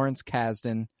 and Lawrence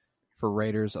Kasdan for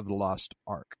Raiders of the Lost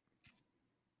Ark.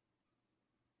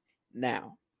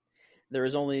 Now, there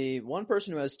is only one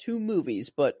person who has 2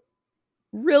 movies, but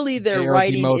really their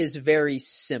writing is very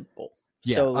simple.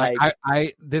 Yeah, So like,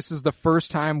 I this is the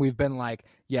first time we've been like,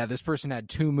 yeah, this person had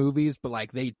 2 movies, but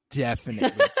like they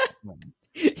definitely.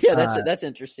 yeah, that's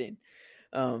interesting.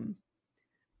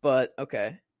 But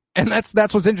okay. And that's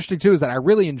what's interesting too, is that I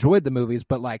really enjoyed the movies,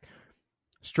 but like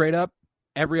straight up,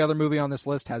 every other movie on this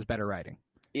list has better writing.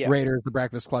 Yeah. Raiders, The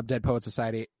Breakfast Club, Dead Poet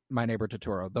Society, My Neighbor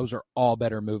Totoro. Those are all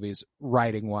better movies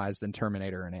writing wise than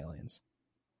Terminator and Aliens.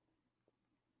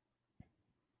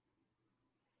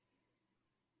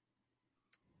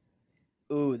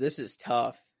 Ooh, this is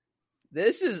tough.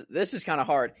 This is kind of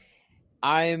hard.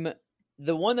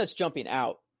 The one that's jumping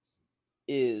out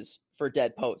is for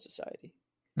Dead Poet Society.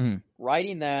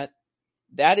 Writing that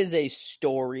is a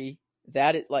story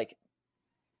that it like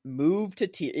moved to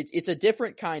tears. It's a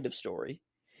different kind of story,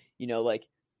 you know, like,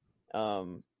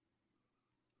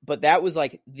 but that was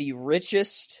like the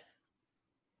richest,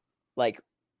 like,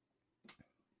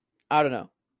 I don't know,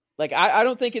 like I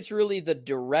don't think it's really the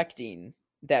directing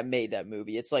that made that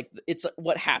movie. It's like it's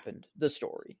what happened, the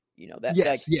story, you know, that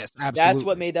yes, absolutely. That's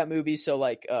what made that movie. So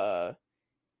like,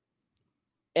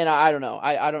 and I don't know.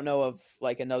 I don't know of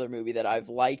like another movie that I've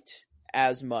liked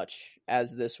as much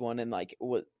as this one, and like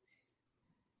what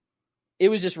it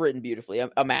was just written beautifully,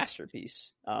 a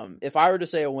masterpiece. If I were to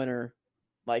say a winner,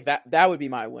 like that would be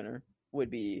my winner. Would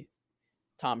be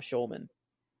Tom Schulman.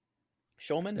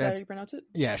 Schulman, is that how you pronounce it?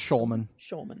 Yeah, Schulman.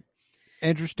 Schulman.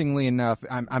 Interestingly enough,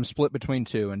 I'm split between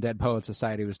 2, and Dead Poet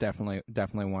Society was definitely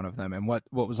one of them. And what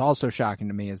was also shocking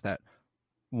to me is that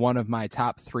one of my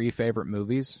top 3 favorite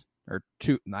movies, or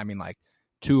 2, I mean like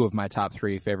 2 of my top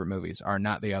 3 favorite movies are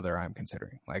not the other I'm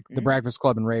considering. Like The Breakfast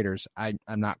Club and Raiders, I'm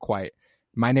not quite.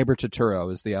 My Neighbor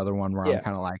Totoro is the other one where I'm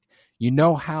kind of like, you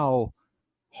know how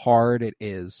hard it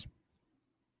is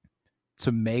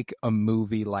to make a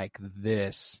movie like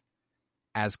this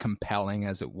as compelling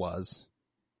as it was.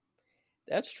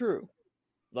 That's true.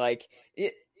 Like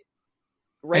it.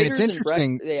 and Raiders it's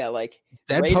interesting. Like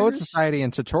Dead Raiders, Poet Society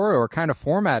and Totoro are kind of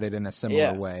formatted in a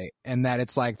similar way, and that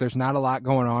it's like there's not a lot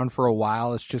going on for a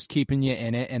while. It's just keeping you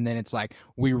in it, and then it's like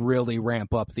we really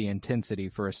ramp up the intensity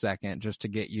for a second just to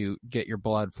get your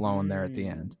blood flowing there at the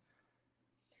end.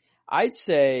 I'd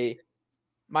say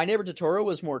My Neighbor Totoro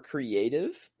was more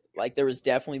creative. Like there was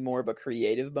definitely more of a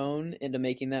creative bone into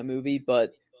making that movie,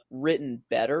 but written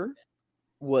better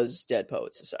was Dead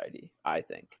Poet Society, I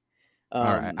think. All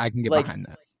right, I can get like, behind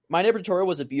that. My Neighbor Totoro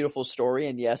was a beautiful story,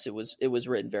 and yes, it was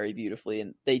written very beautifully,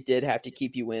 and they did have to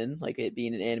keep you in, like it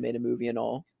being an animated movie and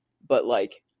all. But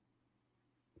like,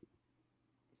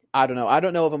 I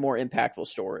don't know of a more impactful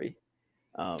story.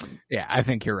 Yeah, I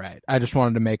think you're right. I just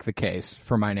wanted to make the case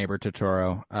for My Neighbor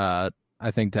Totoro. I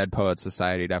think Dead Poet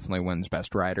Society definitely wins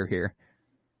Best Writer here.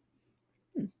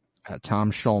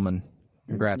 Tom Schulman,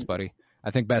 congrats, buddy.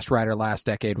 I think Best Writer last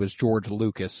decade was George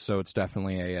Lucas, so it's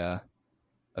definitely a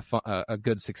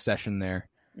good succession there.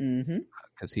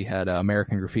 Because he had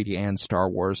American Graffiti and Star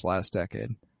Wars last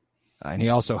decade, and he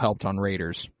also helped on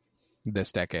Raiders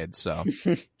this decade. So,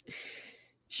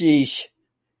 sheesh.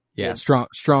 Yeah,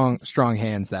 strong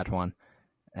hands, that one.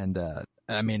 And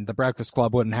I mean, The Breakfast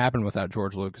Club wouldn't happen without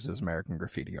George Lucas's American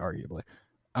Graffiti, arguably.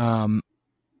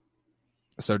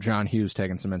 So John Hughes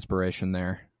taking some inspiration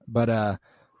there. But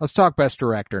let's talk Best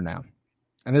Director now.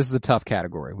 And this is a tough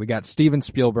category. We got Steven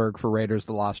Spielberg for Raiders of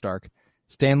the Lost Ark,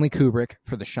 Stanley Kubrick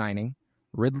for The Shining,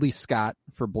 Ridley Scott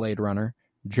for Blade Runner,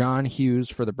 John Hughes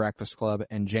for The Breakfast Club,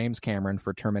 and James Cameron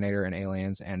for Terminator and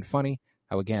Aliens. And funny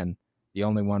how, again, the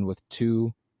only one with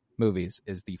 2 movies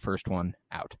is the first one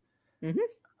out.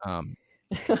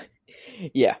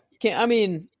 Yeah. I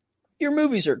mean, your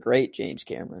movies are great, James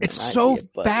Cameron. It's so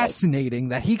fascinating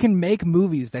that he can make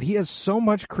movies that he has so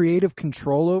much creative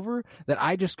control over that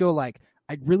I just go like,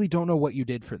 I really don't know what you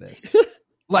did for this.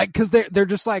 Like, because they're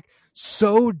just like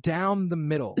so down the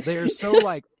middle. They're so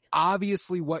like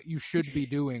obviously what you should be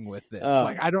doing with this.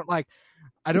 I don't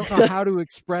know how to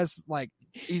express like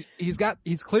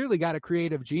he's clearly got a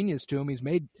creative genius to him. He's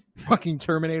made fucking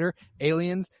Terminator,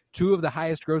 Aliens, 2 of the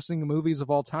highest grossing movies of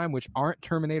all time, which aren't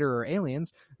Terminator or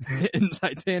Aliens, in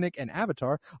Titanic and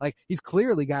Avatar. Like he's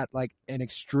clearly got like an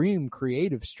extreme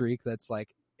creative streak that's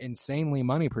like insanely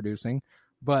money producing,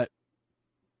 but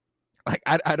like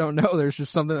I don't know. There's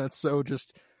just something that's so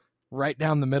just right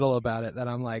down the middle about it that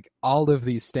I'm like, all of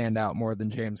these stand out more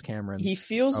than James Cameron's. He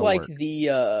feels like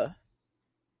the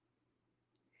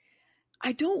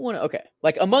I don't want to. Okay,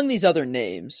 like among these other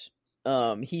names,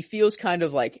 he feels kind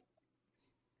of like,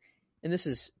 and this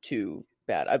is too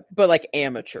bad, but like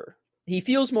amateur. He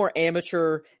feels more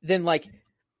amateur than like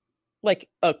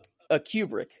a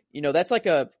Kubrick. You know, that's like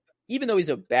even though he's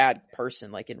a bad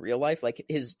person, like in real life, like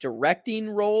his directing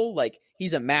role, like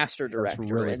he's a master director.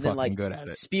 really and then like good at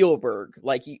it. Spielberg,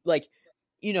 like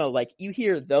you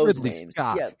hear those Ridley names.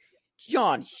 Scott. Yeah.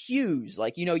 John Hughes,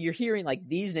 like, you're hearing like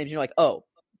these names, and you're like, oh,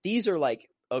 these are like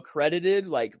accredited,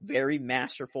 like very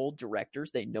masterful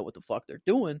directors. They know what the fuck they're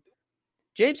doing.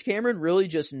 James Cameron really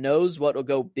just knows what will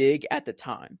go big at the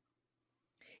time.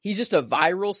 He's just a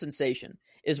viral sensation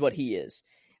is what he is.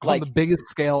 On the biggest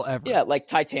scale ever. Yeah, like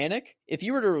Titanic. If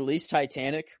you were to release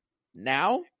Titanic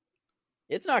now,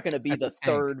 it's not going to be the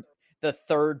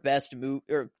third best movie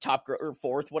or top or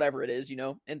fourth, whatever it is,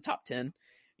 in top 10,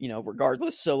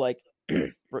 regardless. So like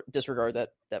disregard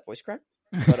that voice crack.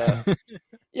 But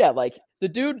yeah, like the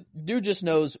dude just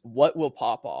knows what will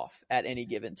pop off at any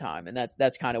given time, and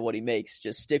that's kind of what he makes.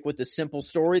 Just stick with the simple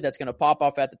story that's going to pop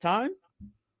off at the time.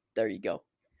 There you go.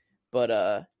 But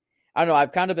I don't know.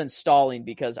 I've kind of been stalling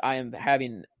because I am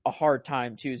having a hard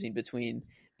time choosing between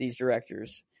these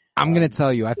directors. I'm going to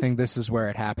tell you, I think this is where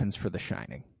it happens for The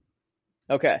Shining.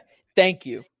 Okay. Thank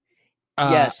you.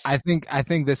 Yes. I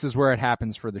think this is where it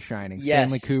happens for The Shining. Yes.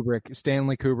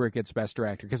 Stanley Kubrick gets Best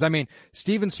Director. Because, I mean,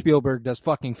 Steven Spielberg does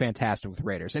fucking fantastic with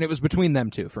Raiders. And it was between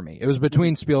them two for me. It was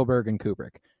between Spielberg and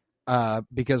Kubrick.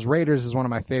 Because Raiders is one of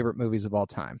my favorite movies of all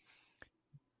time.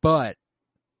 But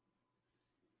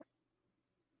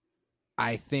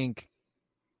I think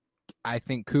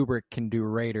Kubrick can do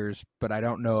Raiders, but I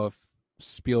don't know if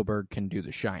Spielberg can do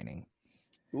The Shining.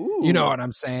 Ooh. You know what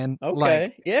I'm saying?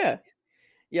 Okay. Yeah.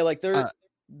 Yeah, like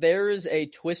there is a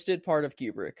twisted part of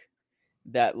Kubrick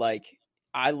that like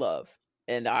I love,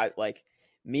 and I like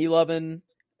me loving,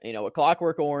 A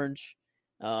Clockwork Orange.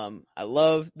 I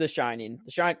love The Shining.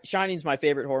 Shining's my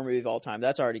favorite horror movie of all time.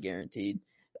 That's already guaranteed.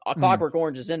 A Clockwork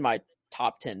Orange is in my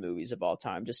top 10 movies of all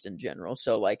time, just in general.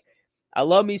 So like, I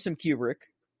love me some Kubrick.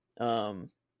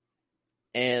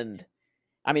 And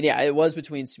I mean, yeah, it was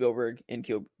between Spielberg and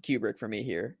Kubrick for me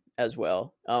here as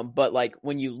well. But like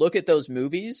when you look at those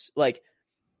movies, like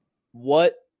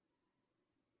what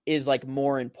is like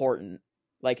more important?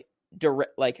 Like the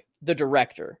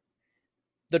director.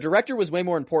 The director was way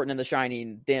more important in The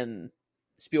Shining than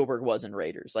Spielberg was in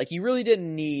Raiders. Like you really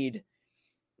didn't need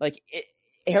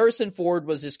Harrison Ford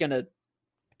was just gonna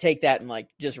take that and like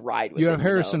just ride with it. You have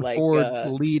Harrison Ford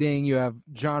leading. You have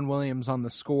John Williams on the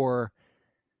score.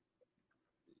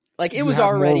 Like it was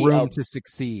already more room to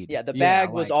succeed. Yeah, the bag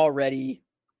was already.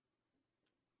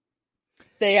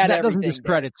 They had that everything. Doesn't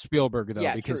discredit Spielberg though,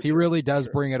 Yeah, because true, he really does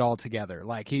true. bring it all together.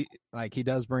 Like he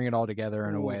does bring it all together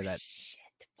in a way that. Shit,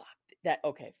 fuck that.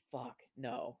 Okay, fuck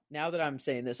no. Now that I'm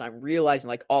saying this, I'm realizing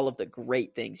like all of the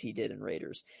great things he did in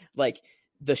Raiders, like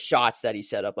the shots that he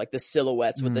set up, like the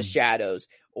silhouettes with the shadows,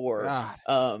 or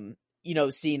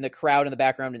seeing the crowd in the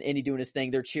background and Indy doing his thing.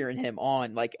 They're cheering him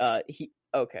on. Like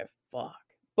okay, fuck.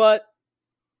 But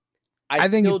I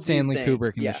think it's Stanley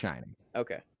Kubrick in The Shining.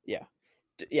 Okay, yeah.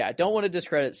 I don't want to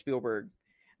discredit Spielberg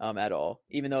at all,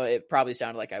 even though it probably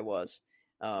sounded like I was.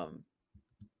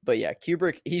 But yeah,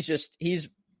 Kubrick, he's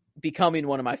becoming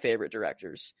one of my favorite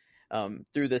directors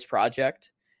through this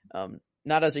project.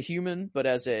 Not as a human, but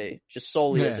as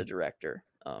solely as a director.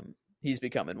 He's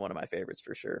becoming one of my favorites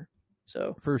for sure.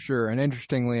 So for sure. And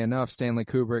interestingly enough, Stanley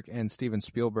Kubrick and Steven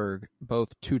Spielberg, both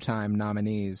 2-time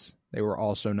nominees. They were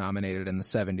also nominated in the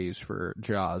 70s for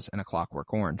Jaws and A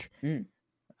Clockwork Orange.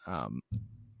 God,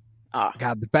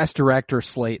 the best director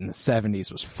slate in the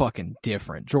 70s was fucking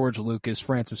different. George Lucas,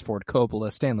 Francis Ford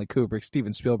Coppola, Stanley Kubrick,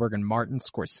 Steven Spielberg, and Martin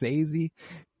Scorsese.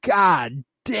 God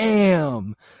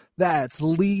damn, that's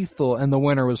lethal. And the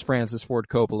winner was Francis Ford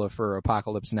Coppola for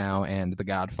Apocalypse Now and The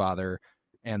Godfather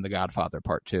and The Godfather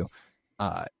Part 2.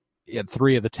 He had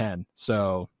 3 of the 10.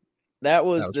 So that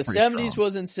was the 70s strong.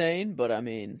 Was insane, but I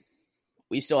mean,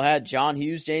 we still had John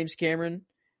Hughes, James Cameron,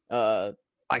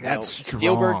 that's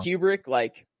Spielberg, Kubrick,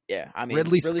 like, yeah, I mean,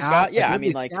 Ridley Scott. Yeah, Ridley I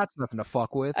mean, like, Scott's nothing to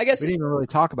fuck with. I guess we didn't even really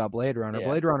talk about Blade Runner. Yeah.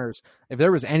 Blade Runner's, if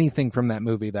there was anything from that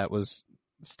movie that was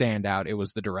stand out, it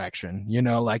was the direction.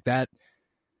 Like that.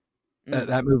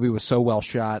 That movie was so well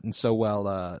shot and so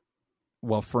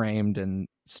well framed and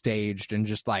staged, and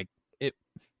just like it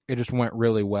just went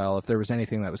really well. If there was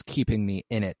anything that was keeping me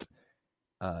in it,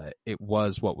 it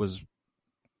was what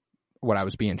I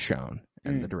was being shown,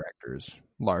 and the director's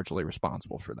largely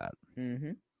responsible for that.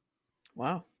 Mm-hmm.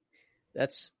 Wow.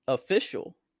 That's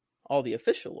official. All the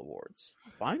official awards.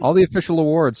 Finally. All the official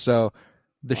awards. So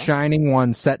The Shining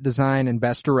won Set Design and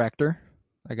Best Director.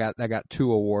 I got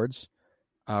 2 awards.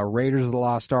 Raiders of the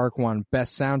Lost Ark won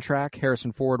Best Soundtrack.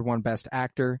 Harrison Ford won Best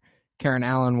Actor. Karen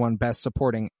Allen won Best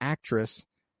Supporting Actress.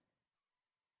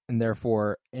 And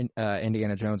therefore,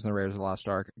 Indiana Jones and the Raiders of the Lost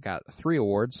Ark got 3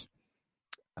 awards.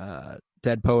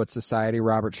 Dead Poets Society,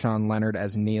 Robert Sean Leonard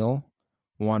as Neil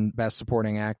won Best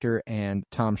Supporting Actor, and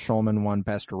Tom Schulman won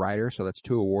Best Writer. So that's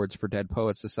 2 awards for Dead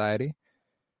Poets Society.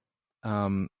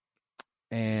 And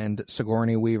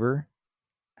Sigourney Weaver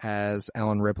as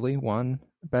Ellen Ripley won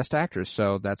Best Actress.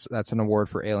 So that's an award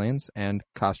for Aliens, and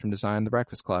Costume Design, The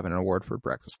Breakfast Club, and an award for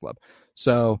Breakfast Club.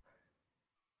 So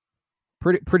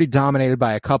pretty dominated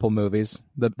by a couple movies.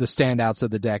 The standouts of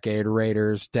the decade: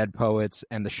 Raiders, Dead Poets,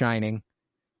 and The Shining.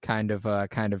 Kind of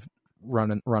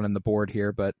running the board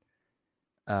here, but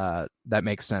that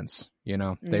makes sense. You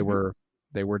know, they were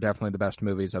definitely the best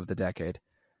movies of the decade.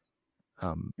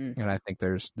 And I think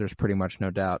there's pretty much no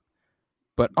doubt.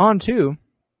 But on to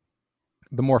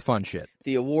the more fun shit.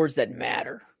 The awards that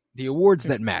matter. The awards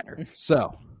that matter.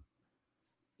 So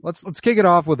let's kick it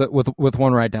off with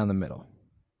one right down the middle.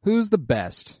 Who's the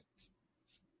best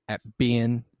at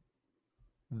being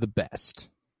the best?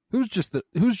 Who's just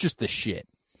the shit?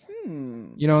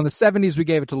 You know, in the 70s we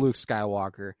gave it to Luke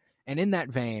Skywalker, and in that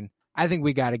vein, I think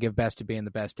we got to give best at being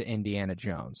the best to Indiana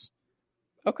Jones.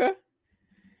 Okay.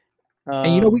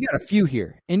 And you know, we got a few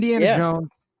here. Indiana Jones,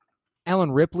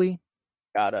 Ellen Ripley,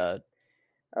 got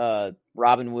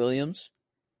Robin Williams.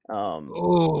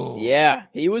 Yeah,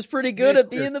 he was pretty good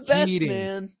at being the best,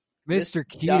 man. Mr.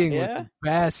 Keating was the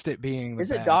best at being the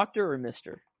best. Is it Doctor or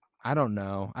Mr.? I don't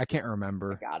know. I can't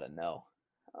remember. I gotta know.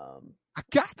 I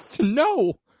got to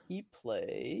know. He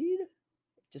played.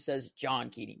 It just says John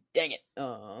Keating. Dang it.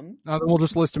 We'll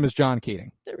just list him as John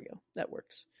Keating. There we go. That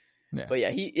works. Yeah. But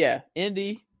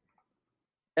Indy,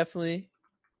 definitely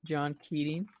John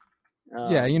Keating.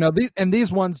 Yeah, you know,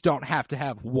 these ones don't have to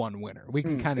have one winner. We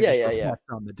can kind of just reflect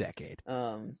on the decade.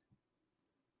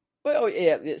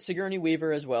 But Sigourney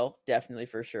Weaver as well, definitely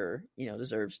for sure. You know,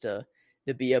 deserves to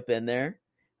be up in there.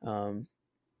 I'm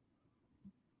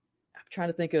trying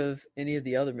to think of any of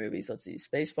the other movies. Let's see,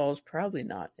 Spaceballs, probably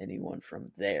not anyone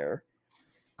from there.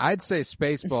 I'd say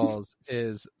Spaceballs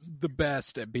is the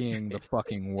best at being the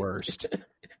fucking worst.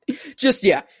 Just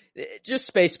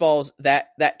Spaceballs,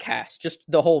 that cast, just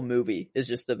the whole movie is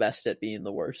just the best at being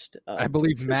the worst. I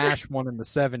believe MASH won in the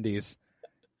 70s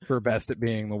for best at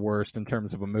being the worst in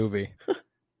terms of a movie.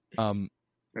 And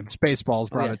Spaceballs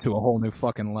brought it to a whole new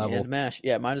fucking level. And MASH,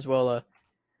 might as well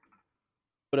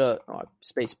put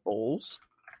Spaceballs,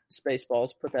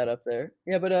 put that up there.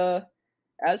 Yeah, but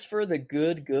as for the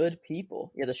good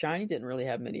people, The Shining didn't really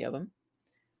have many of them.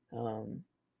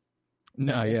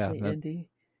 No, yeah. Indy.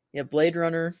 Yeah, Blade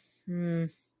Runner,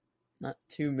 not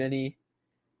too many.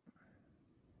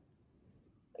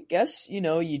 I guess, you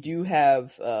know, you do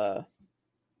have,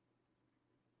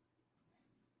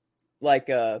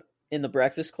 in The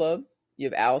Breakfast Club, you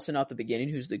have Allison at the beginning,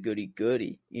 who's the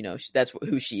goody. You know, that's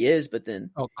who she is, but then...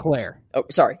 Oh, Claire. Oh,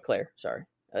 sorry, Claire. Sorry.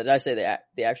 Did I say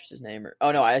the actress's name?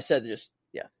 Oh, no, I said just...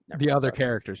 Yeah. The other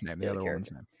character's name. The other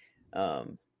one's name.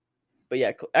 But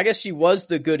yeah, I guess she was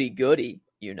the goody,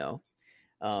 you know.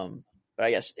 But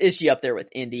I guess, is she up there with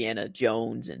Indiana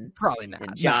Jones and probably not,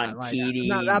 and John Keating?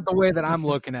 Not the way that I'm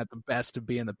looking at the best of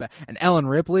being the best. And Ellen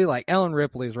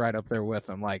Ripley's right up there with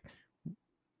them. Like,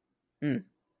 those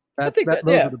are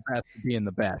the best of being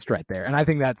the best right there. And I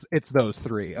think it's those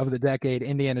three of the decade: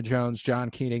 Indiana Jones,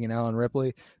 John Keating, and Ellen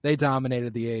Ripley. They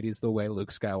dominated the 80s the way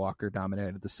Luke Skywalker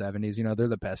dominated the 70s. You know, they're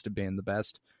the best of being the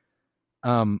best.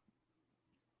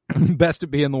 Best of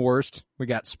being the worst. We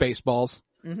got Spaceballs.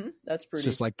 Mm-hmm. That's pretty.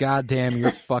 It's just like, God damn,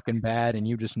 you're fucking bad, and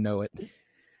you just know it.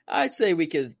 I'd say we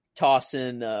could toss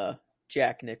in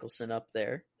Jack Nicholson up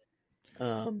there.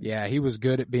 Yeah, he was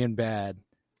good at being bad.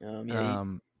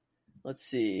 Let's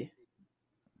see.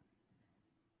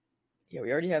 Yeah,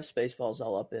 we already have Spaceballs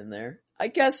all up in there. I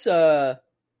guess we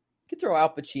could throw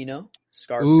Al Pacino,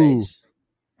 Scarface. Ooh.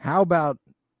 How about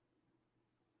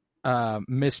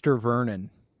Mr.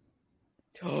 Vernon?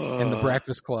 In The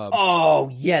Breakfast Club.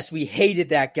 Oh, yes. We hated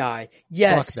that guy.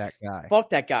 Yes. Fuck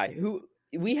that guy. Who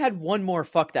we had one more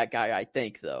fuck that guy, I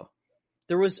think, though.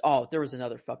 There was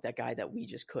another fuck that guy that we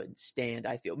just couldn't stand,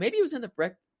 I feel. Maybe it was in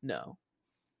No.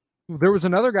 There was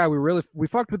another guy we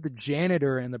fucked with, the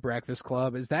janitor in The Breakfast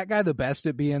Club. Is that guy the best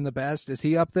at being the best? Is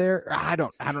he up there? I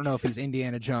don't know if he's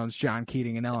Indiana Jones, John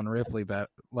Keating, and Ellen Ripley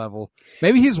level.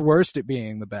 Maybe he's worst at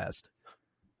being the best.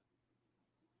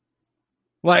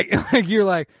 Like you're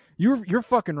like you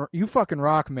fucking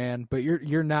rock, man, but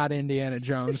you're not Indiana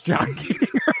Jones, John Keating,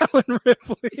 or Ellen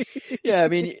Ripley. Yeah, I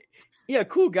mean,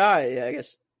 cool guy. I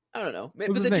guess I don't know.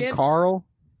 What's his name? Carl?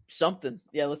 Something.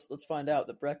 Yeah, let's find out.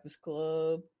 The Breakfast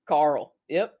Club. Carl.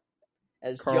 Yep.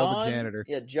 As Carl John, the janitor.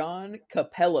 Yeah, John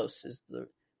Capellos is the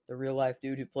real life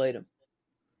dude who played him.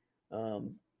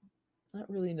 Not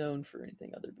really known for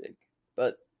anything other big,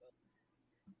 but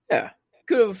Yeah,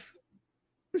 could have.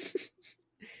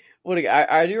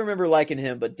 I do remember liking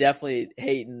him, but definitely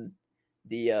hating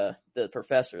the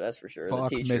professor. That's for sure. Fuck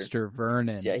the teacher. Mr.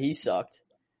 Vernon. Yeah, he sucked.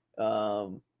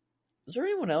 Was there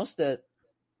anyone else that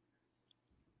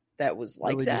was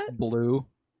like really that? Just blue.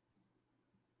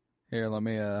 Here, let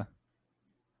me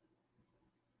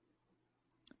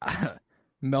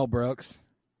Mel Brooks.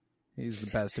 He's the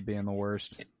best at being the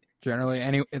worst.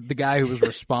 Generally, the guy who was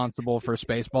responsible for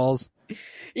Spaceballs.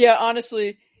 Yeah,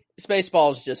 honestly,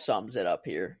 Spaceballs just sums it up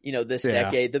here. This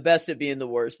decade, the best at being the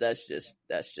worst. That's just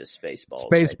Spaceballs.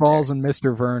 Spaceballs and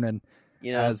Mr. Vernon.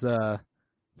 As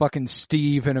fucking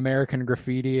Steve in American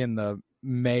Graffiti and the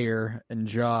mayor in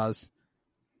Jaws.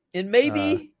 And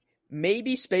maybe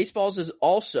Spaceballs is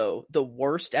also the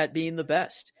worst at being the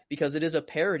best because it is a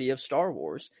parody of Star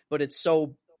Wars, but it's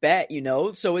so bad,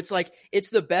 So it's like it's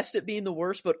the best at being the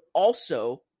worst, but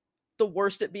also the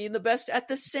worst at being the best at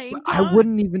the same time. I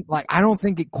wouldn't even I don't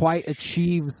think it quite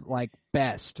achieves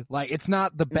best. It's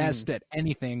not the best at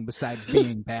anything besides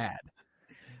being bad.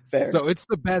 Fair. So it's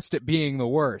the best at being the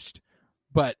worst,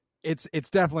 but it's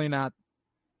definitely not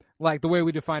the way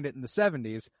we defined it in the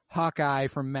 70s. Hawkeye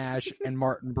from MASH and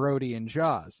Martin Brody in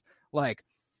Jaws.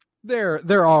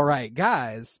 They're all right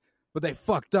guys, but they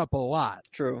fucked up a lot.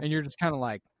 True. And you're just kind of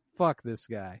fuck this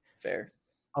guy. Fair.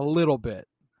 A little bit.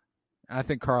 I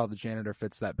think Carl the janitor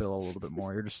fits that bill a little bit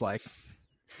more. You're just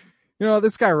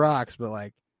this guy rocks,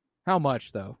 but how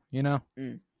much though? How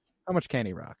much can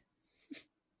he rock?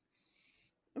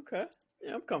 Okay.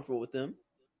 Yeah, I'm comfortable with them.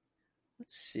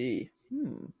 Let's see.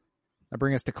 That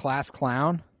brings us to Class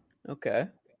Clown. Okay.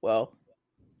 Well.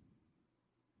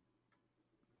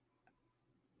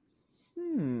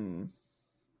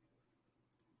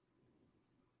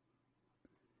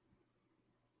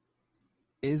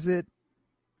 Is it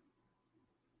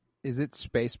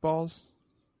Spaceballs?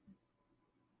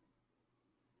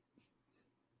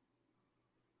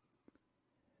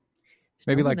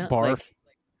 Maybe Barf.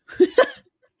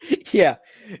 Yeah.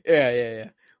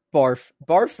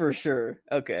 Barf for sure.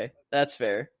 Okay, that's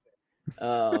fair.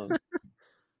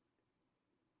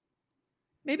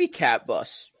 Maybe Cat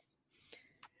Bus.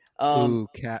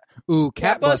 Cat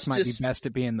Bus might be best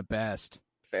at being the best.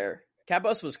 Fair. Cat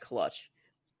Bus was clutch.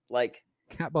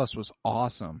 Cat Bus was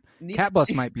awesome. Cat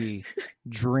Bus might be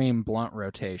dream blunt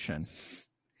rotation.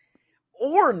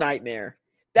 Or Nightmare.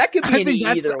 That could be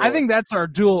either or. I think that's our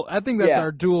dual.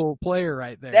 Our dual player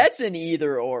right there. That's an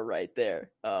either or right there.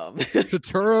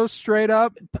 Totoro straight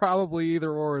up, probably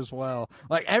either or as well.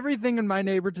 Everything in My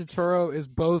Neighbor Totoro is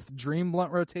both dream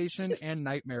blunt rotation and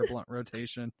nightmare blunt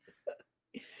rotation.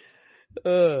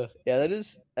 Yeah, that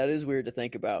is weird to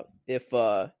think about. If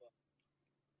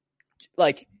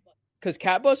because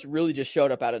Cat Bus really just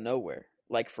showed up out of nowhere,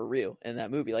 for real in that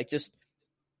movie. Just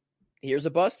here's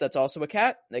a bus that's also a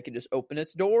cat. They can just open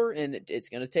its door and it's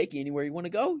going to take you anywhere you want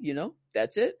to go.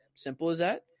 That's it. Simple as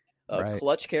that. Right.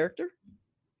 Clutch character.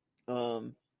 Yeah,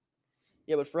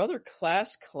 but for other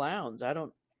class clowns,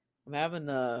 I'm having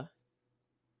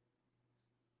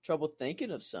trouble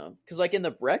thinking of some. Because in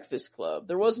the Breakfast Club,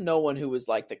 there was no one who was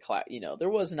the class. There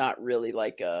was not really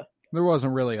There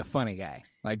wasn't really a funny guy.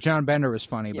 John Bender was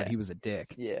funny, but he was a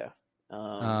dick. Yeah.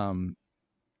 And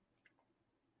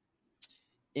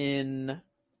then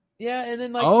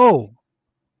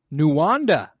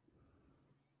Nuwanda.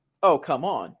 Oh, come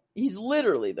on. He's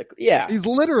literally He's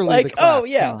literally the class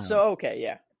clown. So okay,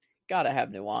 yeah. Gotta have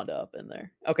Nuwanda up in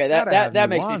there. Okay, that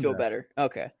makes me feel better.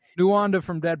 Okay. Nuwanda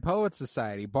from Dead Poets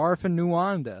Society. Barf and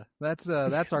Nuwanda. That's our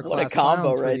what class a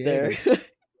combo clowns right there.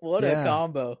 What a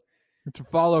combo. To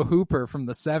follow Hooper from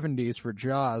the 70s for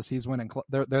Jaws, he's winning.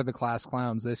 They're the class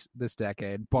clowns this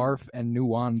decade. Barf and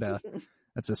Nuwanda.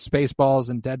 That's a Spaceballs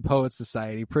and Dead Poets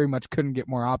Society. Pretty much couldn't get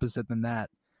more opposite than that.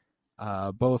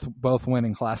 Both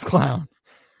winning class clown.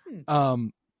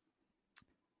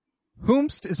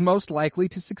 Whomst is most likely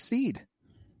to succeed?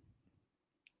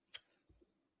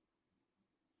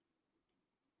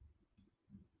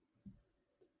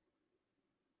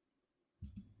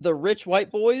 The rich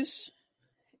white boys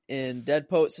in Dead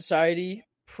Poet Society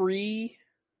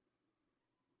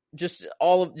just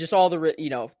all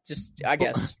the I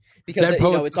guess because Dead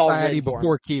Poet it's all Society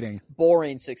before Keating.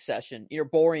 Boring succession,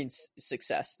 boring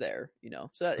success there,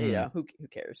 So that, who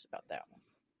cares about that one?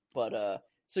 But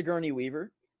Sigourney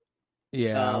Weaver.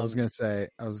 Yeah, I was gonna say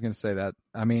that.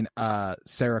 I mean,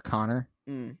 Sarah Connor.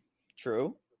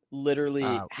 True.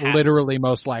 Literally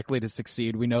most likely to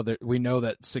succeed. We know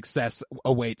that success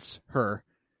awaits her.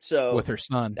 So with her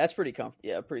son, that's pretty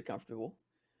pretty comfortable.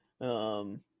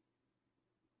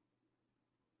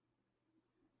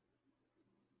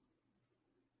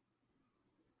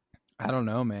 I don't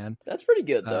know, man. That's pretty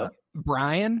good though.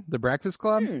 Brian, The Breakfast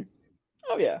Club.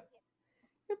 Oh yeah.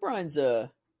 Brian's That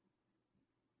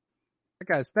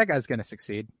guy's gonna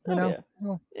succeed. You know,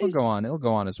 yeah. he'll go on. He'll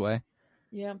go on his way.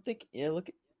 Yeah, I'm thinking. Yeah, look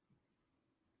at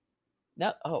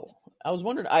now. Oh, I was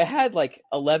wondering. I had like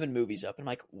 11 movies up. And I'm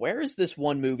like, where is this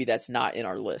one movie that's not in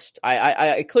our list?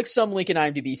 I clicked some link in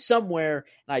IMDb somewhere,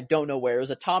 and I don't know where. It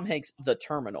was a Tom Hanks The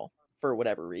Terminal for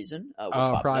whatever reason.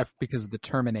 Probably because of the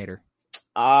Terminator.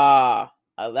 That's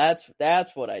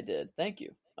what I did. Thank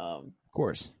you. Of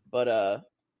course. But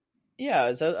yeah,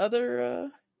 is other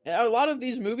a lot of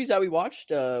these movies that we watched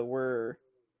were,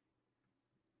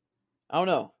 I don't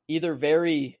know, either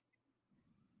very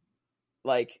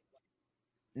like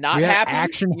not happy,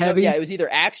 action heavy. Yeah, it was either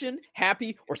action,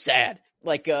 happy, or sad.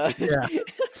 Like yeah.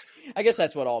 I guess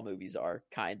that's what all movies are,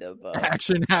 kind of.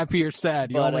 Action, happy, or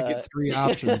sad. You only get 3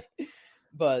 options.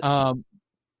 But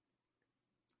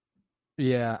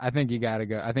yeah, I think you gotta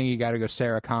go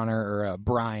Sarah Connor or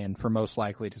Brian for most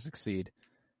likely to succeed.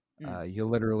 You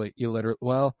literally.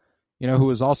 Well, you know who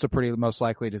was also pretty most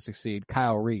likely to succeed?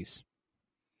 Kyle Reese.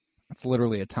 It's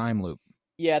literally a time loop.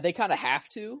 Yeah, they kind of have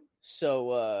to.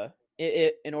 So,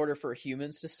 in order for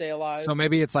humans to stay alive. So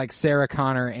maybe it's like Sarah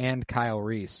Connor and Kyle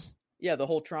Reese. Yeah, the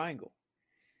whole triangle.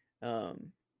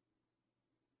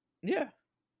 Yeah,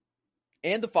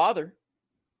 and the father.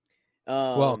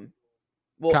 Kyle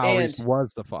Reese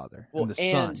was the father and the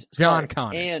son, John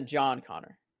Connor. And John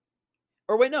Connor.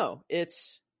 Or wait, no,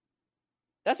 that's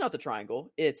not the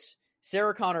triangle. It's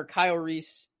Sarah Connor, Kyle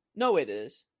Reese. No, it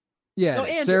is. Yeah,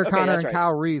 no, Sarah Connor and right.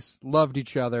 Kyle Reese loved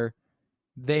each other.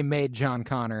 They made John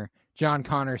Connor. John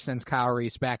Connor sends Kyle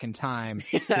Reese back in time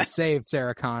to save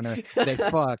Sarah Connor. They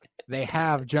fuck. They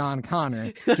have John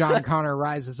Connor. John Connor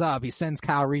rises up. He sends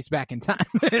Kyle Reese back in time.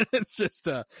 It's just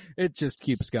it just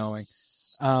keeps going.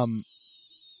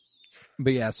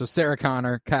 But yeah, so Sarah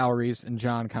Connor, Kyle Reese, and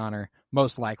John Connor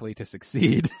most likely to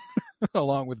succeed,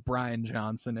 along with Brian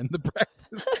Johnson in The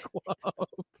Breakfast Club.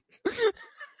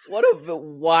 What a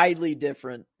widely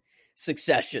different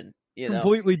succession, you know.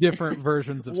 Completely different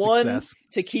versions of one success.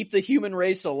 To keep the human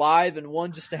race alive, and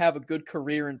one just to have a good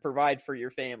career and provide for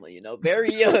your family. You know,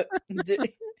 very.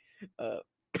 Oh,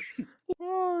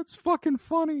 it's fucking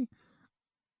funny.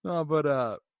 No,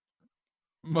 but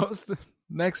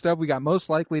next up, we got most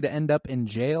likely to end up in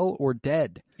jail or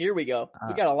dead. Here we go.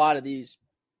 We got a lot of these.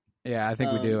 Yeah, I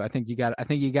think we do. I think you got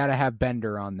to have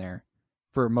Bender on there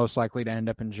for most likely to end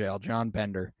up in jail. John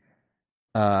Bender.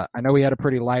 I know he had a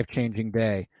pretty life-changing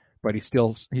day, but he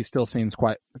still seems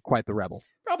quite the rebel.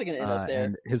 Probably going to end up there.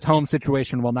 And his home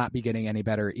situation will not be getting any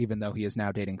better, even though he is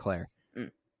now dating Claire.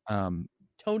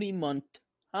 Tony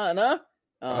Montana.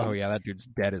 Oh yeah, that dude's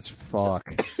dead as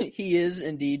fuck. He is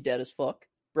indeed dead as fuck.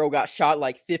 Bro got shot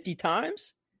like 50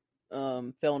 times.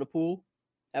 Fell in a pool.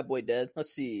 That boy dead.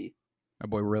 Let's see. That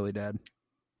boy really dead.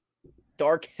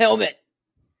 Dark Helmet.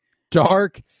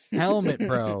 Dark Helmet,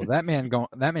 bro. That man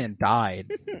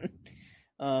died.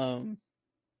 Or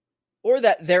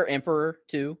their emperor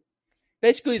too.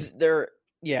 Basically, they're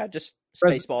just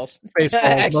Spaceballs. Spaceballs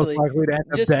Actually, most likely to end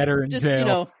up dead or in jail. You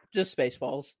know, just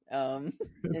Spaceballs.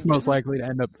 It's most likely to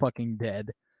end up fucking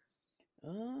dead.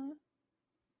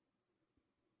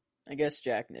 I guess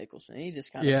Jack Nicholson. He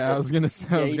just kind of. Yeah, I was gonna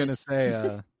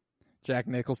say. Jack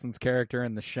Nicholson's character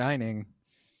in The Shining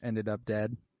ended up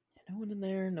dead. No one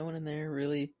in there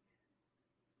really.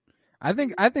 I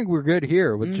think we're good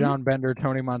here with John Bender,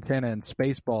 Tony Montana, and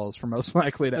Spaceballs for most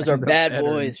likely to. Those are bad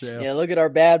boys. Yeah, look at our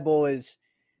bad boys.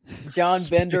 John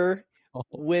Bender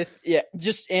with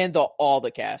and all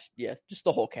the cast. Yeah, just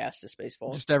the whole cast of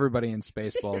Spaceballs. Just everybody in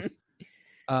Spaceballs.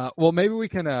 Well, maybe we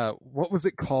can. What was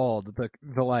it called? The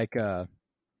like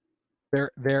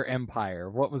their empire.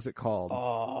 What was it called?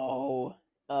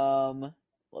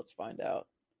 Let's find out.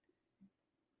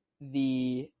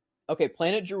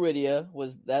 Planet Druidia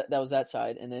was that was that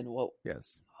side, and then what?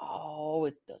 Yes. Oh,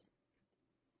 it doesn't.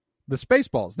 The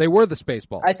Spaceballs. They were the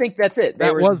Spaceballs. I think that's it.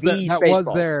 That was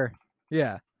their.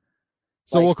 Yeah.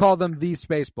 So we'll call them the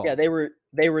Spaceballs. Yeah, they were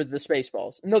the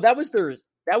Spaceballs. No, that was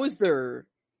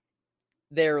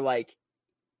their like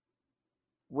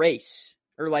race,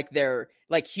 or like their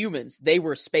like humans. They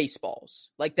were Spaceballs.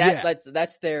 Like that. Yeah.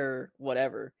 That's their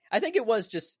whatever. I think it was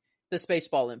just the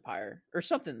Spaceball Empire or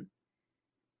something.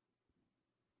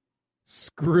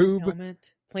 Scroob.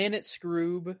 Planet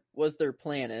Scroob was their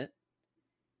planet.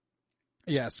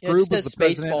 Yeah, Scroob was the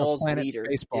president of Planet leader.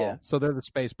 Spaceball. Yeah. So they're the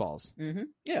Spaceballs. Mm-hmm.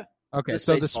 Yeah. Okay,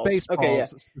 so the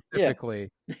Spaceballs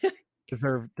specifically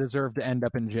deserve to end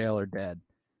up in jail or dead.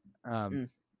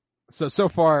 So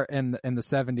far in the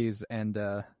 70s and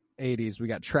 '80s, we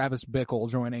got Travis Bickle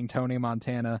joining Tony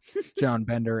Montana, John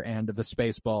Bender, and the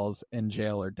Spaceballs in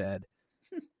Jail or Dead.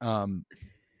 Now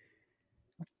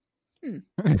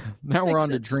we're on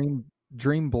to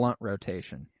Dream Blunt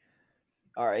rotation.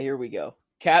 All right, here we go.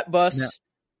 Cat Bus. Now,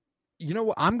 you know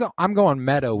what? I'm going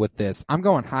meta with this. I'm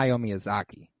going Hayao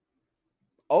Miyazaki.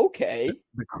 Okay.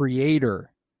 The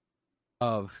creator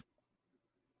of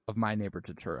My Neighbor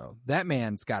Totoro. That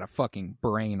man's got a fucking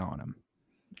brain on him.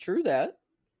 True that.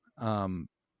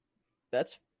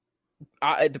 That's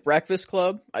at the Breakfast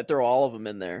Club. I throw all of them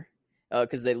in there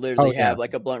because they literally have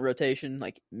like a blunt rotation,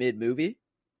 like mid movie.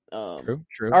 True.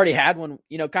 I already had one.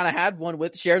 Kind of had one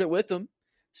shared it with them.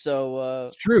 So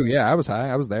it's true. Yeah, I was high.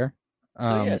 I was there.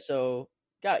 So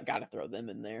gotta throw them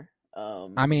in there.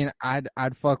 I mean,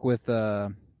 I'd fuck with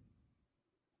I'd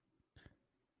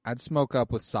smoke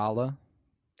up with Sala.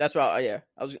 That's why. Yeah,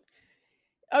 I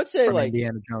would say from like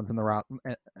Indiana Jones and the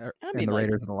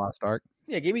Raiders of the Lost Ark.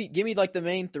 Yeah, give me like the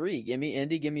main three. Give me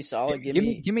Indy. Give me Sala. Give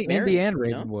me Indy and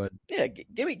Ravenwood. Yeah,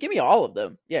 give me all of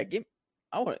them. Yeah,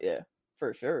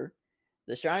 for sure.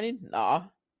 The Shining. Nah,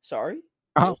 sorry.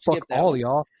 Oh, fuck all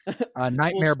y'all.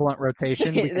 Nightmare blunt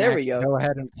rotation. There we go. Go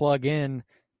ahead and plug in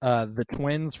the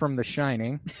twins from The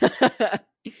Shining.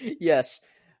 Yes.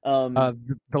 The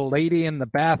lady in the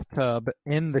bathtub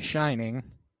in The Shining.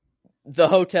 The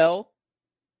hotel.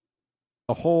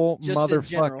 The whole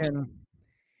motherfucking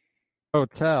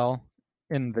hotel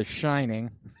in The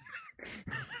Shining.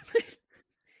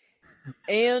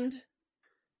 And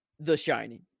The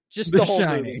Shining. Just the whole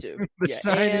Shining. movie too. The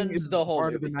Shining and is the whole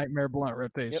part movie. of the Nightmare blunt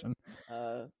rotation.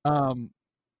 Yep.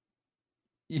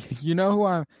 You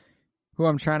know who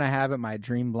I'm trying to have at my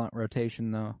dream blunt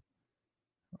rotation though?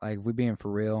 Like, if we being for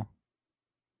real,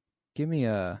 give me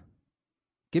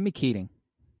Keating.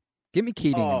 Give me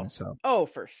Keating in this up. Oh,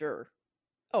 for sure.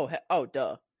 Duh.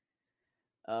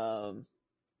 Yeah,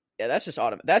 that's just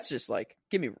automatic. That's just like,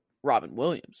 give me Robin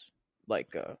Williams.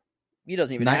 Like, he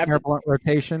doesn't even Nightmare have to. blunt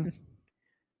rotation.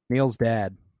 Neil's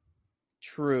dad.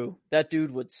 True, that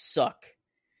dude would suck.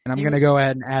 And I'm going to go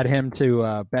ahead and add him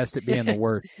to best at being the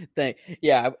worst.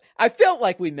 Yeah, I felt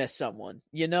like we missed someone.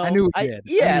 I knew we did.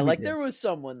 Yeah, like there was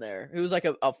someone there who was like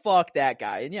a fuck that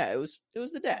guy, and yeah, it was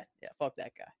the dad. Yeah, fuck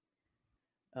that guy.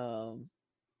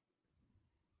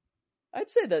 I'd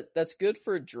say that's good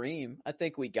for a dream. I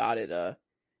think we got it. I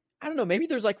don't know. Maybe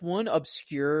there's like one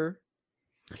obscure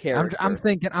character. I'm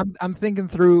thinking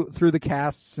through the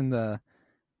casts and the.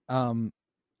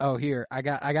 Oh, here I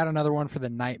got another one for the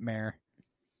Nightmare.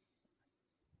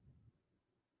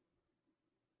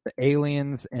 The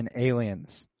Aliens and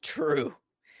Aliens. True.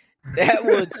 That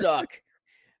would suck.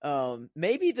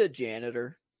 Maybe the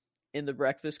janitor in the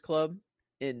Breakfast Club.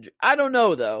 I don't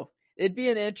know though. It'd be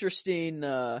an interesting.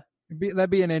 That'd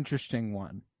be an interesting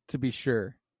one to be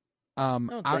sure. I'm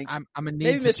a need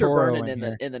maybe Mr. Totoro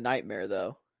Vernon in the Nightmare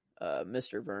though.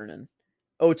 Mr. Vernon.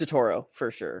 Oh, Totoro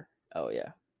for sure. Oh yeah.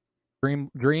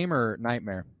 Dream or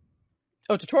Nightmare?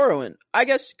 Oh, Totoro and I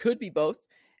guess could be both.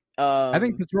 I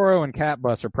think Totoro and Cat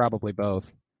Bus are probably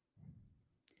both.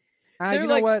 You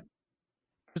know what?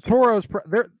 Totoro's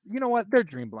they're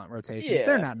Dream Blunt rotations. Yeah.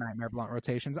 They're not Nightmare Blunt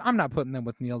rotations. I'm not putting them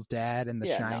with Neil's dad and The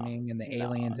Shining and the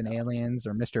Aliens and Aliens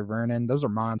or Mr. Vernon. Those are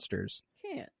monsters.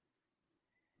 Can't.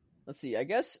 Let's see. I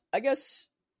guess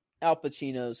Al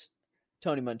Pacino's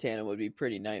Tony Montana would be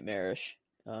pretty nightmarish.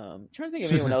 Trying to think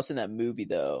of anyone else in that movie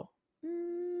though.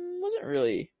 Wasn't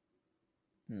really.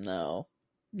 No,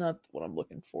 not what I'm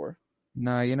looking for.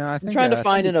 No, I think I'm trying to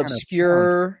find an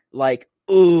obscure, like,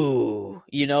 ooh,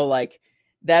 like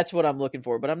that's what I'm looking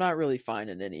for. But I'm not really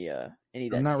finding any.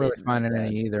 I'm not really finding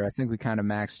any either. I think we kind of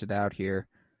maxed it out here.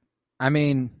 I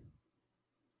mean,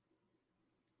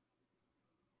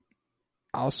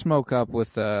 I'll smoke up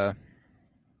with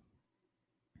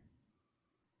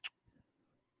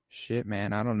shit,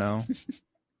 man. I don't know.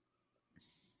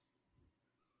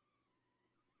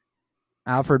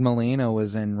 Alfred Molina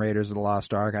was in Raiders of the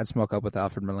Lost Ark. I'd smoke up with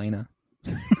Alfred Molina.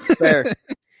 Fair.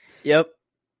 Yep.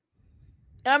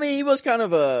 I mean, he was kind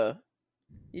of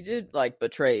he did like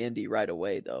betray Indy right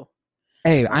away, though.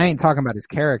 Hey, I ain't talking about his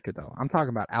character, though. I'm talking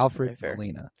about Alfred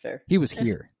Molina. Fair. He was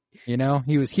here. He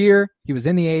was here. He was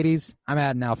in the 80s. I'm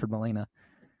adding Alfred Molina.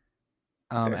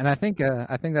 And I think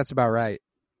that's about right.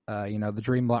 The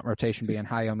Dream Blunt rotation being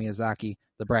Hayao Miyazaki,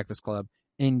 The Breakfast Club,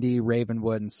 Indy,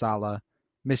 Ravenwood, and Sala,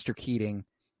 Mr. Keating,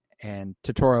 and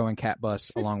Totoro and Cat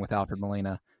Bus, along with Alfred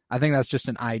Molina. I think that's just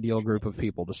an ideal group of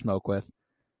people to smoke with.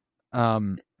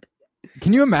 Can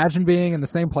you imagine being in the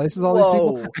same place as all these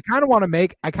people? I kind of want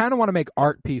to make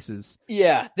art pieces.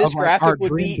 Yeah, this graphic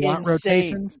would be insane.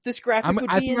 Rotations. This graphic would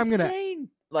be insane.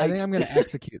 I think I'm going to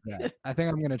execute that. I think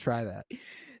I'm going to try that.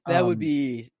 That would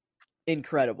be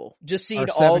incredible. Just seeing our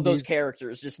all those 70s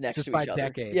characters just next just to by each other.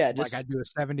 decade. Yeah, like I do a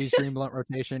 70s Dream Blunt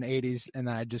rotation, 80s, and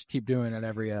I just keep doing it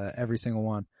every single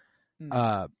one.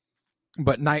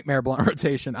 But Nightmare Blunt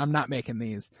rotation, I'm not making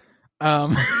these.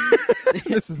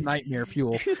 This is nightmare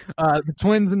fuel. The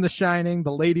twins in The Shining,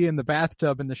 the lady in the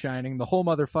bathtub in The Shining, the whole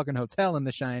motherfucking hotel in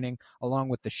The Shining, along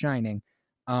with The Shining,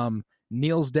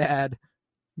 Neil's dad,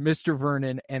 Mr.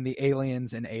 Vernon, and the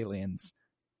aliens and Aliens.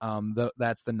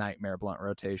 That's the Nightmare Blunt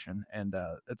rotation, and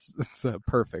it's a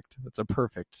perfect. It's a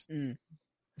perfect. The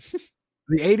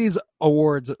 80s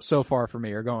awards so far for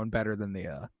me are going better than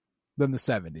the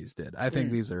 70s did. I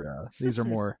think these are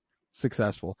more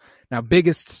successful. Now,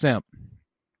 biggest simp.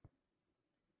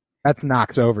 That's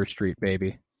Knox Overstreet,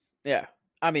 baby. Yeah,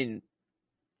 I mean,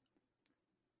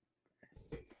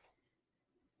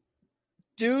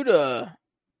 dude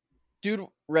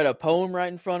read a poem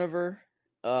right in front of her.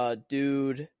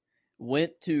 Dude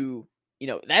went to,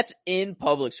 that's in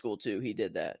public school too. He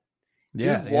did that.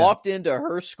 Dude walked into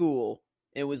her school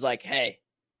and was like, "Hey,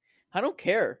 I don't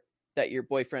care that your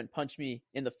boyfriend punched me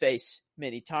in the face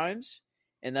many times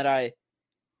and that I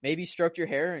maybe stroked your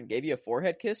hair and gave you a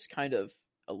forehead kiss kind of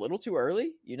a little too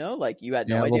early, like you had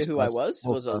no idea who I was. It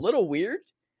was a little weird.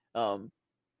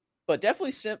 But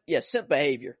definitely simp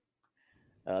behavior.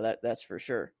 That's for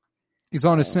sure. He's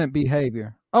on his simp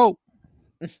behavior. Oh,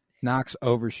 Knox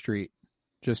Overstreet.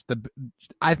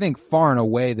 I think far and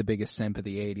away the biggest simp of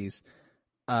the 80s.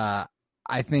 I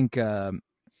think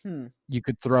you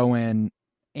could throw in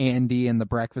Andy in The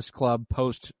Breakfast Club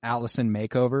post Allison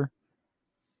makeover.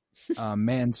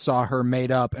 Man saw her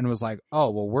made up and was like, "Oh,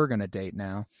 well, we're gonna date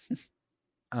now."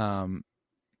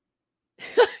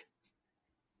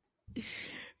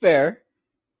 Fair.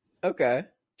 Okay.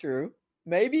 True.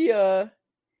 Maybe. But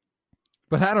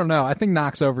I don't know. I think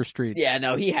Knox Overstreet. Yeah,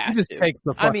 no, he has just to. Takes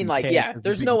the fucking cake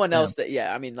there's no one else that.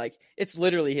 Yeah, I mean, it's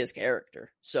literally his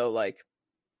character. So,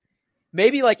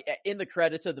 maybe in the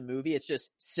credits of the movie, it's just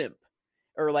simp.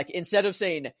 Or instead of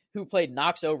saying who played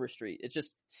Knox Overstreet, it's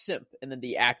just simp and then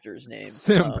the actor's name.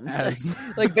 Simp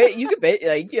you could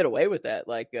get away with that.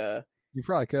 You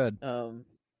probably could.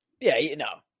 Yeah,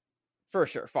 for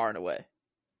sure, far and away,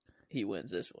 he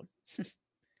wins this one.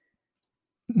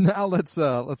 Now let's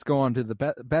go on to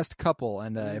the best couple,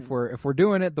 and if we're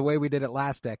doing it the way we did it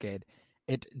last decade,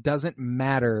 it doesn't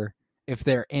matter if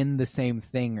they're in the same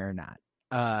thing or not.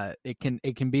 It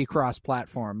can be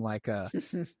cross-platform.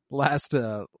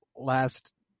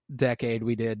 Last decade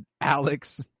we did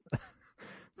Alex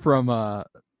from A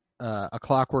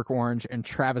Clockwork Orange and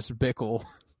Travis Bickle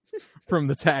from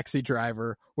The Taxi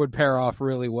Driver would pair off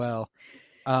really well.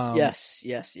 Yes.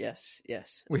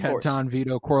 We had Don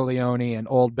Vito Corleone and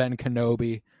old Ben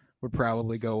Kenobi would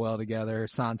probably go well together.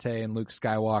 Sante and Luke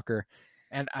Skywalker,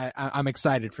 and I'm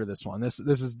excited for this one. This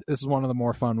is one of the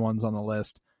more fun ones on the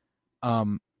list.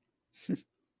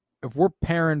 If we're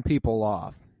pairing people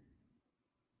off,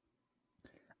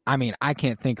 I mean, I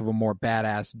can't think of a more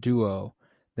badass duo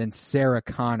than Sarah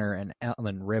Connor and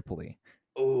Ellen Ripley.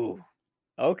 Ooh,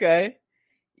 okay,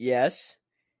 yes.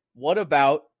 What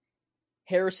about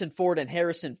Harrison Ford and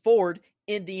Harrison Ford,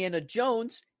 Indiana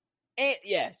Jones,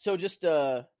 and so just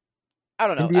I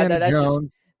don't know.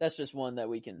 That's just one that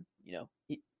we can,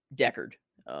 Deckard.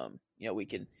 We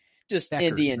can just Deckard,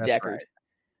 Indy and Deckard.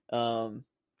 Right.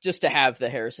 Just to have the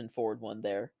Harrison Ford one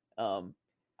there. I'm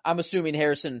assuming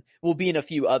Harrison will be in a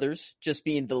few others, just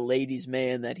being the ladies'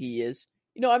 man that he is.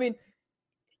 I mean,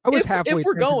 I was halfway if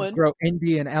we're going throw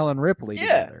Indy and Ellen Ripley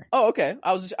together. Oh, okay.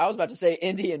 I was about to say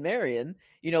Indy and Marion.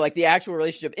 The actual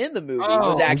relationship in the movie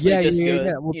was actually just good.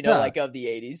 Yeah. Well, of the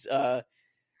 80s.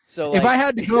 So if I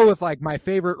had to go with my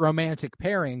favorite romantic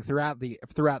pairing throughout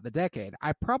the decade,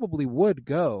 I probably would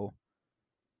go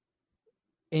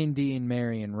Indy and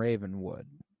Marion Ravenwood.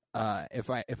 If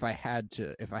I had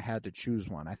to choose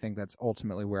one, I think that's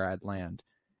ultimately where I'd land.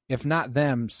 If not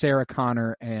them, Sarah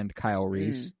Connor and Kyle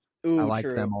Reese. Ooh, I like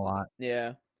true. them a lot.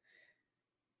 Yeah.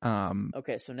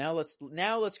 Okay, so now let's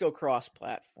go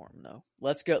cross-platform though.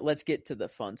 Let's get to the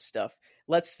fun stuff.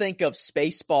 Let's think of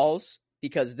Spaceballs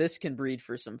because this can breed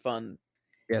for some fun.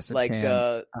 Yes, it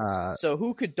can. So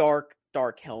who could Dark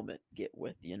Helmet get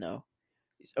with?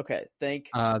 Okay, think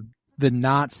the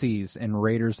Nazis in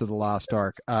Raiders of the Lost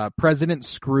Ark. President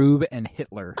Scroob and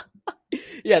Hitler.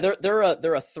 Yeah, they're a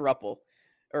throuple,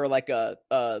 or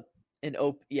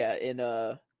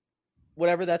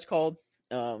whatever that's called.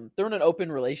 They're in an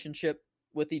open relationship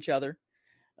with each other.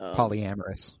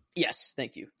 Polyamorous. Yes,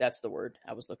 thank you. That's the word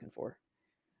I was looking for.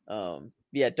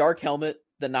 Dark Helmet,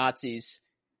 the Nazis.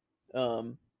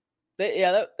 That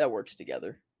works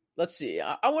together. let's see.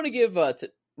 I want to give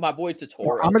my boy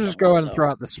Totoro. I'm gonna just go ahead and throw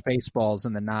out the Spaceballs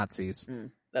and the Nazis.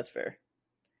 That's fair.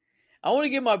 I want to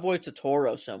give my boy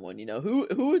Totoro someone. Who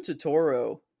would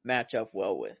Totoro match up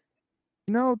well with?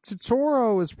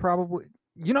 Totoro is probably.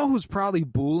 Who's probably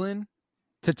booling?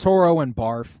 Totoro and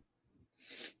Barf.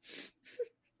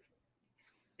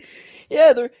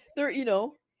 Yeah, they're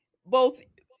both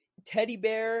teddy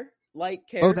bear like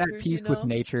characters. Both at peace with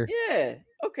nature. Yeah.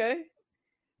 Okay.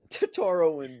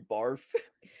 Totoro and Barf.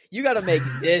 You got to make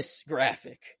this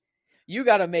graphic. You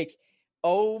got to make.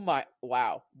 Oh my!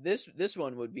 Wow. This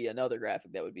one would be another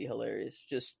graphic that would be hilarious.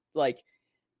 Just like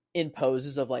in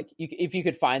poses of like if you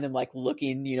could find them like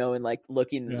looking, and like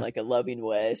looking in like a loving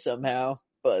way somehow.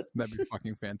 But that'd be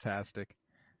fucking fantastic.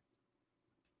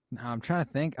 Now I'm trying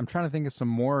to think. Of some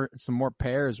more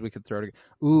pairs we could throw together.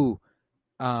 Ooh,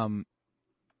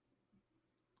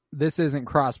 this isn't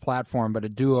cross-platform, but a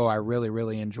duo I really,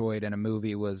 really enjoyed in a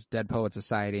movie was Dead Poet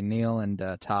Society. Neil and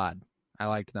Todd. I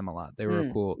liked them a lot. They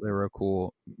were cool. They were a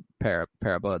cool pair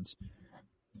of buds.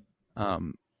 But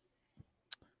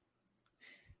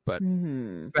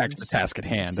back to the task at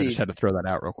hand. I just had to throw that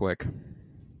out real quick.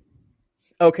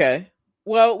 Okay.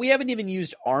 Well, we haven't even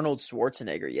used Arnold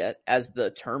Schwarzenegger yet as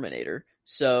the Terminator.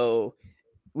 So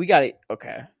we got to,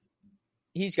 okay.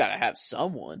 He's got to have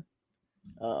someone.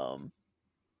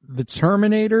 The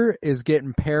Terminator is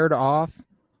getting paired off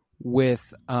with,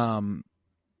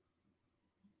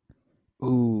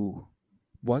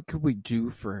 what could we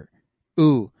do for,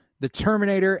 the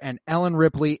Terminator and Ellen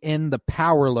Ripley in The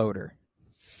Power Loader.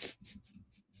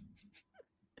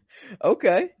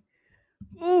 Okay.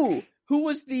 Ooh. Who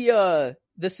was the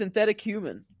synthetic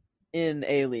human in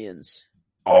Aliens?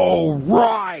 Oh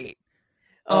right.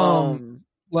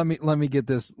 Let me get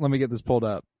this pulled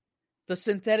up. The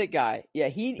synthetic guy. Yeah,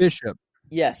 Bishop.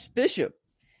 Yes, Bishop.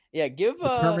 Yeah, give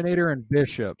the Terminator and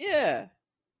Bishop. Yeah.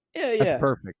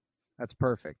 That's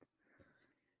perfect.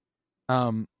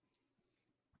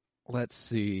 Let's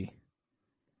see.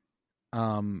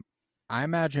 I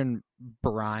imagine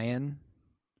Brian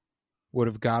would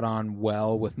have got on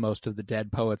well with most of the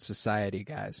Dead Poets Society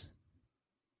guys.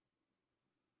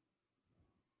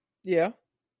 Yeah.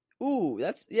 Ooh,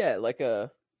 that's like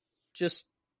a just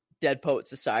Dead Poet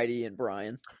Society and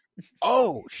Brian.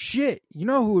 Oh shit! You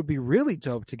know who would be really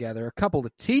dope together? A couple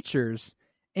of teachers,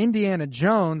 Indiana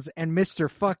Jones and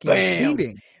Mr. fucking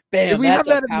Keating. Bam! Did we that's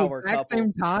have that a power at the exact couple.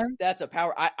 Same time? That's a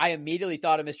power. I immediately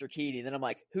thought of Mr. Keating. Then I'm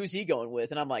like, who's he going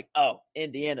with? And I'm like, oh,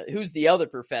 Indiana. Who's the other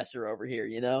professor over here?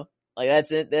 Like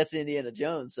that's it. That's Indiana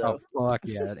Jones. So. Oh fuck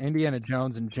yeah, Indiana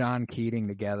Jones and John Keating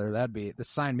together.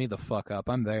 Sign me the fuck up.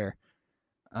 I'm there.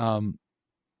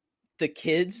 The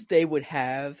kids they would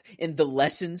have in the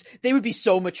lessons, they would be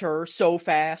so mature, so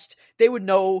fast. They would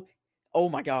know. Oh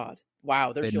my god!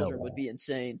 Wow, their children would be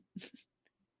insane.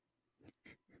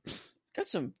 Got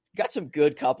some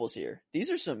good couples here.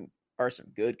 These are some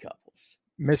good couples.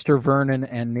 Mr. Vernon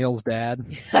and Neil's dad.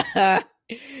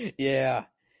 Yeah.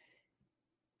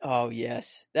 Oh,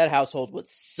 yes. That household would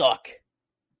suck.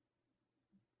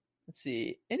 Let's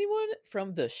see. Anyone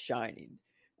from The Shining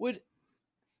would...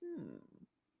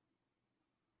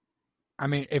 I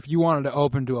mean, if you wanted to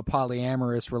open to a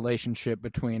polyamorous relationship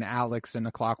between Alex and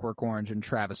A Clockwork Orange and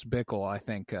Travis Bickle, I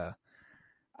think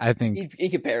he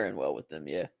could pair in well with them,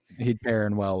 yeah. He'd pair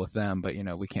in well with them, but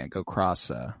we can't go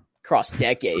cross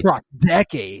decade. Cross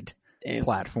decade Damn.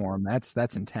 Platform. That's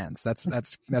intense. That's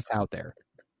out there.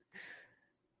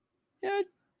 Yeah,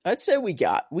 I'd say we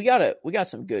got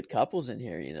some good couples in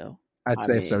here, I'd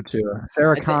say so too.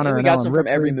 Sarah Connor we got and some Ellen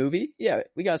from every Ripley. movie. Yeah,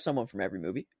 we got someone from every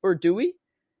movie. Or do we?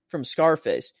 From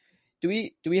Scarface. Do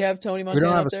we have Tony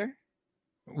Montana up there?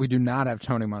 We do not have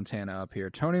Tony Montana up here.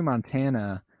 Tony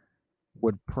Montana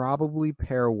would probably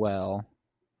pair well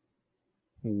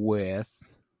with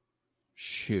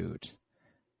shoot.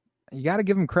 You got to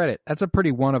give him credit. That's a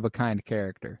pretty one-of-a-kind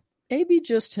character. Maybe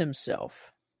just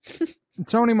himself.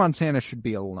 Tony Montana should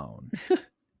be alone.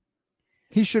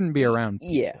 He shouldn't be around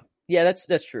people. Yeah,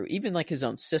 that's true. Even like his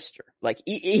own sister. Like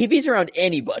if he's around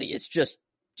anybody, it's just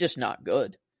not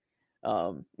good.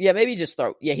 Maybe just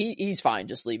throw. Yeah, he's fine.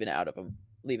 Just leaving out of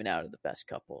the best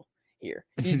couple here.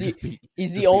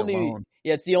 He's the only. Alone.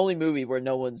 Yeah, it's the only movie where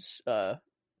no one's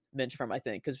mentioned from. I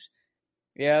think because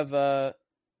we have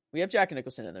Jack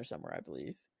Nicholson in there somewhere, I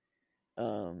believe.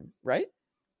 Right?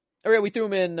 Oh yeah, we threw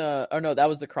him in. Oh no, that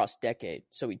was the cross decade.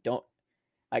 So we don't.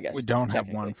 I guess we don't have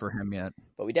one for him yet,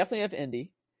 but we definitely have Indy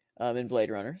in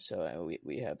Blade Runner. So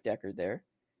we have Deckard there.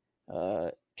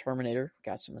 Terminator,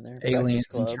 got some in there. Aliens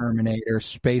and Terminator,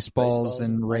 Spaceballs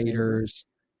and Raiders,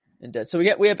 and Dead. So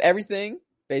we have everything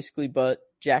basically, but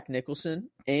Jack Nicholson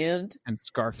and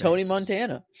Scarface. Tony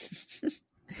Montana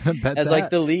Bet as that. like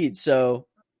the lead. So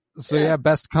yeah,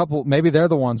 best couple. Maybe they're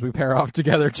the ones we pair off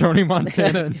together. Tony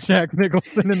Montana and Jack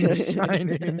Nicholson in The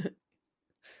Shining.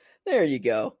 There you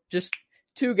go. Just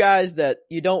two guys that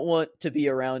you don't want to be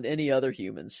around any other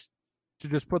humans. To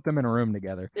just put them in a room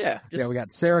together. Yeah. We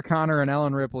got Sarah Connor and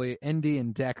Ellen Ripley, Indy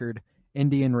and Deckard,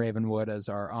 Indy and Ravenwood as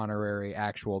our honorary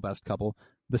actual best couple,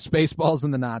 the Spaceballs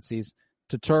and the Nazis,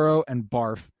 Totoro and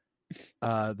Barf,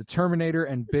 the Terminator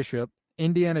and Bishop,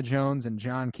 Indiana Jones and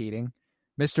John Keating,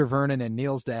 Mr. Vernon and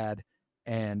Neil's dad,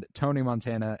 and Tony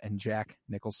Montana and Jack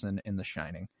Nicholson in The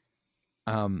Shining.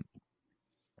 On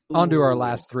to our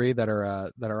last three that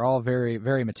are all very,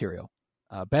 very material.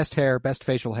 Best hair, best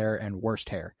facial hair, and worst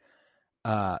hair.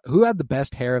 Who had the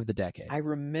best hair of the decade? I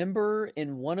remember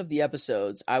in one of the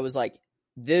episodes, I was like,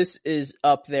 this is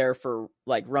up there for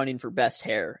like running for best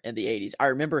hair in the 80s. I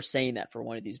remember saying that for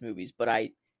one of these movies, but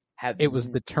it was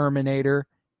the Terminator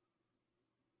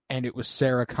and it was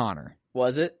Sarah Connor.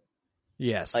 Was it?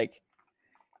 Yes. Like,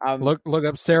 look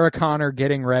up Sarah Connor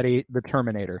getting ready, the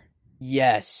Terminator.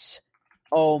 Yes.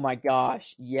 Oh my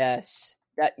gosh. Yes.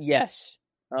 Yes.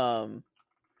 Or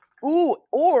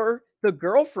the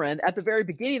girlfriend at the very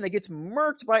beginning that gets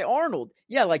murked by Arnold.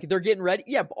 Yeah, like they're getting ready.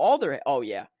 Yeah,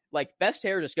 like best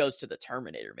hair just goes to the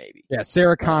Terminator, maybe. Yeah,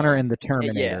 Sarah Connor and the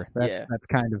Terminator. Yeah, that's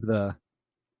kind of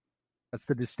that's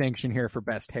the distinction here for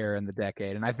best hair in the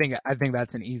decade, and I think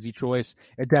that's an easy choice.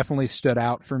 It definitely stood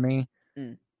out for me.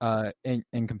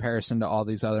 In comparison to all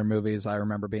these other movies. I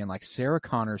remember being like, Sarah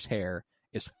Connor's hair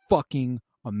is fucking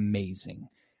amazing.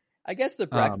 I guess The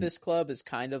Breakfast Club is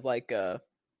kind of like that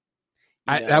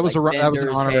was like an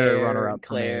honorary runner-up.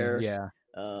 Claire, yeah.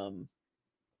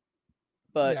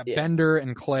 Bender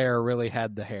and Claire really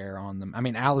had the hair on them. I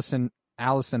mean, Allison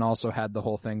also had the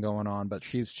whole thing going on, but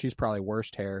she's probably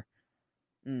worst hair.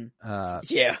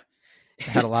 Yeah,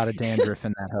 had a lot of dandruff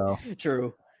in that hoe.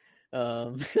 True.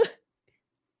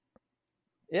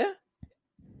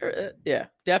 Yeah,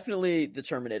 definitely the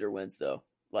Terminator wins though.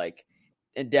 Like,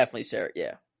 and definitely Sarah.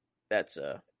 Yeah, that's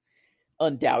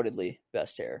undoubtedly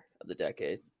best hair of the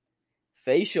decade.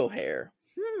 Facial hair.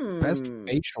 Best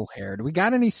facial hair. Do we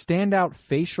got any standout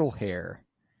facial hair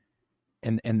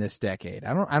in this decade?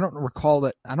 I don't recall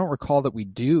that we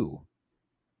do.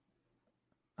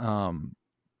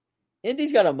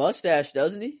 Indy's got a mustache,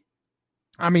 doesn't he?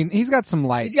 I mean, he's got some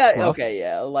light scruff.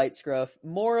 A light scruff.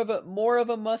 More of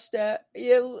a mustache.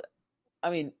 Yeah, I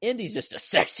mean, Indy's just a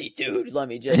sexy dude. Let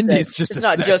me just say. It's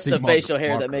not just the facial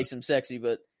hair that makes him sexy,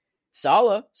 but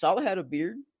Sallah had a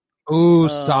beard. Ooh,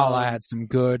 Sallah had some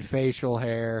good facial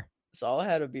hair. Sallah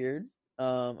had a beard.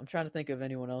 I'm trying to think of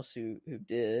anyone else who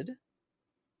did.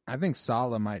 I think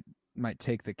Sallah might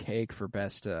take the cake for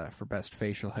best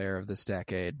facial hair of this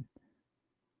decade.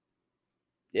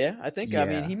 Yeah, I think. Yeah. I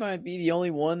mean, he might be the only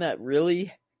one that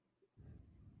really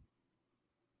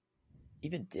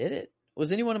even did it.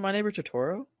 Was anyone in My Neighbor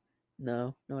Totoro?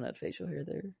 No one had facial hair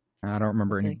there. I don't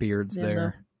remember any beards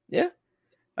there. No. Yeah,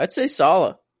 I'd say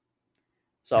Sallah.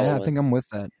 Yeah, I think I'm with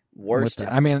that. Worst.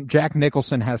 I mean, Jack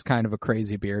Nicholson has kind of a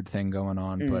crazy beard thing going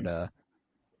on, but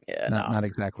not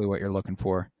exactly what you're looking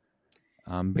for.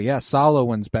 But yeah, Sallah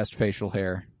wins best facial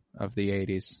hair of the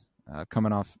 80s,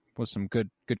 coming off with some good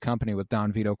company with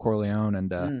Don Vito Corleone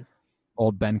and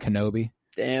old Ben Kenobi.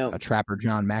 Damn. Trapper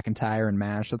John McIntyre and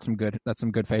MASH. That's some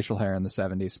good facial hair in the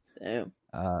 70s. Damn.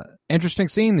 Interesting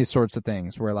seeing these sorts of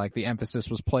things where like the emphasis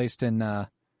was placed in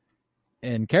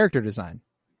character design.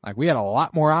 Like we had a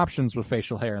lot more options with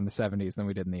facial hair in the 70s than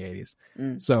we did in the 80s.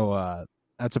 So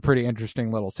that's a pretty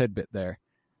interesting little tidbit there.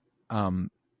 And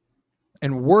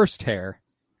worst hair,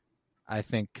 I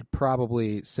think, could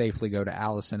probably safely go to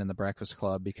Allison in The Breakfast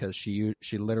Club because she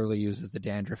literally uses the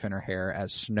dandruff in her hair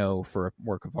as snow for a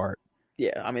work of art.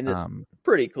 Yeah, I mean,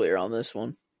 pretty clear on this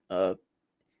one.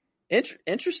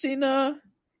 Interesting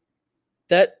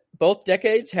that both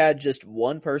decades had just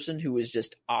one person who was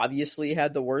just obviously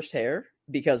had the worst hair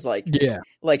because like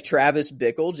Travis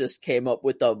Bickle just came up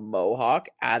with a mohawk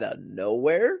out of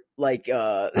nowhere, like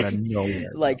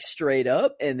like straight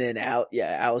up, and then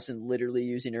Allison literally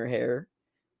using her hair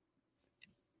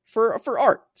for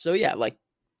art. So yeah, like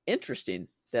interesting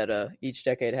that each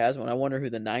decade has one. I wonder who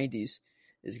the 90s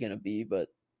is going to be, but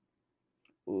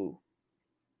ooh.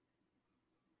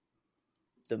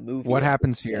 The movie. What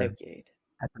happens here at the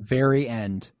very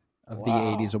end of the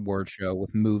 80s award show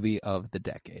with movie of the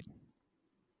decade?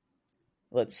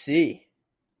 Let's see.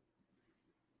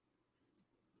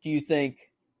 Do you think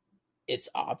it's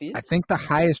obvious? I think the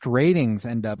highest ratings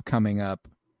end up coming up.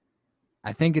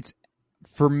 I think it's,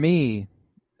 for me,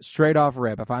 straight off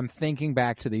rip, if I'm thinking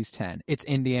back to these 10, it's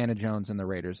Indiana Jones and the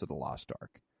Raiders of the Lost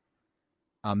Ark.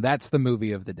 That's the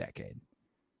movie of the decade.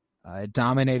 It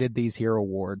dominated these here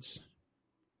awards.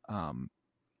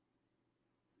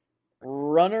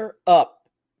 Runner up.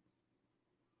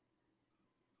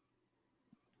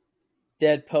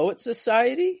 Dead Poet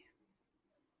Society?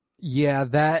 Yeah,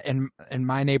 that and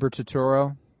My Neighbor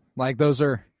Totoro. Like those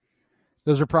are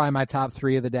probably my top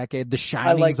 3 of the decade. The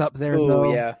Shining's up there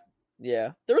though. Yeah.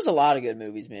 Yeah. There was a lot of good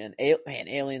movies, man.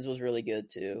 Aliens was really good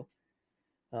too.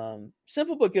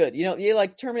 Simple but good. You know, you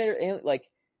like Terminator, like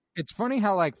it's funny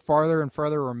how like farther and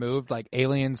further removed, like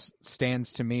Aliens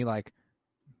stands to me like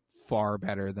far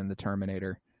better than the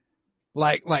Terminator.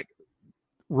 Like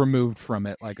removed from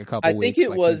it like a couple weeks. I think it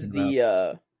like, was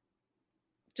the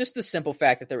just the simple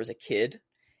fact that there was a kid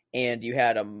and you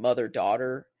had a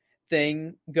mother-daughter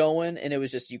thing going, and it was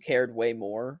just you cared way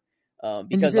more.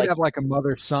 Because you did have like a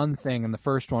mother-son thing in the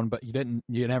first one, but you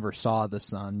never saw the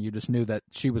son. You just knew that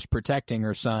she was protecting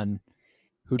her son.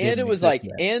 And it was like,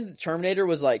 and Terminator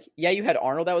was like, yeah, you had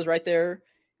Arnold that was right there,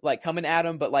 like coming at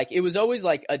him, but like it was always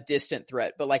like a distant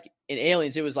threat. But like in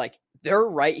Aliens, it was like they're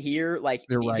right here, like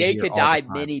they could die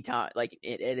many times, like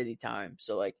at any time.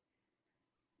 So like,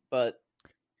 but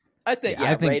I think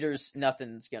Raiders,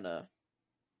 nothing's gonna.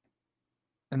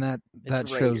 And that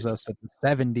shows us that the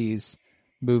 70s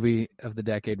movie of the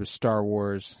decade was Star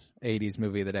Wars. 80s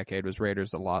movie of the decade was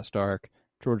Raiders of the Lost Ark.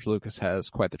 George Lucas has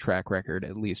quite the track record,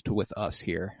 at least with us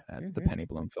here at the Penny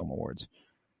Bloom Film Awards.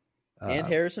 And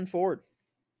Harrison Ford.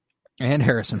 And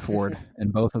Harrison Ford in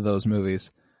both of those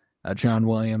movies. John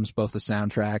Williams, both the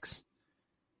soundtracks.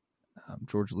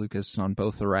 George Lucas on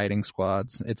both the writing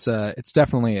squads. It's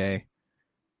definitely a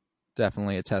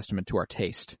testament to our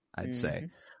taste, I'd say.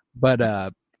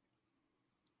 But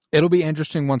it'll be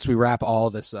interesting once we wrap all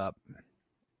of this up.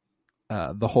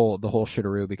 The whole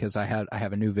shitaroo, because I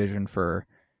have a new vision for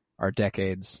our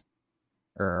decades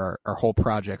or our whole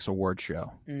project's award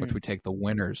show, which we take the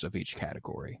winners of each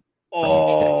category.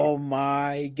 Oh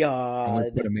my God. And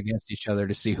we put them against each other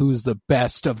to see who's the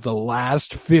best of the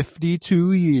last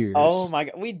 52 years. Oh my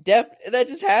God. That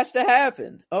just has to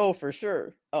happen. Oh, for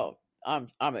sure. Oh,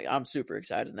 I'm super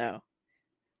excited now.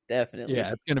 Definitely.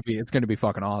 Yeah, it's gonna be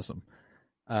fucking awesome.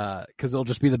 Because it'll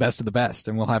just be the best of the best,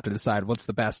 and we'll have to decide what's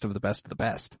the best of the best of the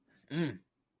best.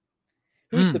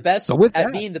 Who's the best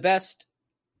at being the best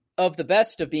of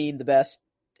being the best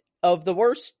of the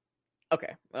worst?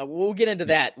 Okay, we'll get into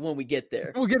that when we get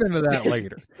there. We'll get into that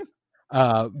later.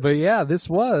 But yeah, this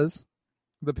was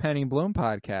the Penny Bloom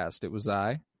podcast. It was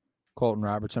I, Colton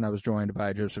Robertson. I was joined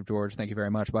by Joseph George. Thank you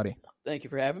very much, buddy. Thank you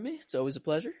for having me. It's always a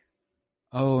pleasure.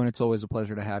 Oh, and it's always a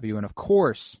pleasure to have you. And of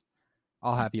course,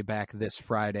 I'll have you back this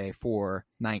Friday for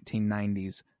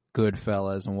 1990s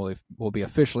Goodfellas, and we'll be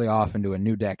officially off into a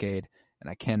new decade, and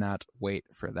I cannot wait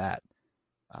for that.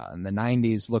 And the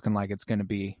 90s looking like it's going to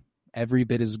be every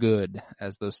bit as good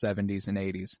as those 70s and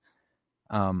 80s.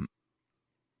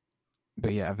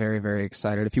 But yeah, very, very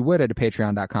excited. If you would, head to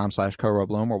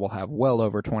patreon.com/CoRoBloom, where we'll have well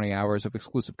over 20 hours of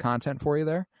exclusive content for you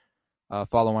there.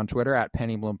 Follow on Twitter at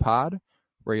PennyBloomPod,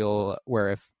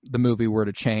 where if the movie were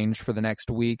to change for the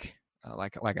next week,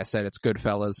 like I said, it's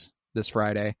Goodfellas this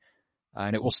Friday,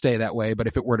 and it will stay that way. But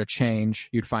if it were to change,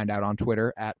 you'd find out on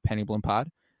Twitter at PennyBloomPod.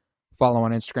 Follow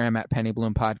on Instagram at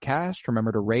PennyBloomPodcast.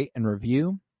 Remember to rate and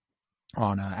review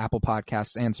on Apple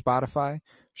Podcasts and Spotify.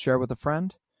 Share with a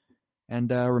friend.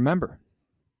 And remember,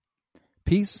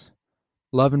 peace,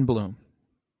 love, and bloom.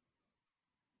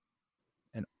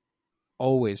 And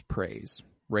always praise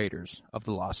Raiders of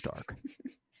the Lost Ark.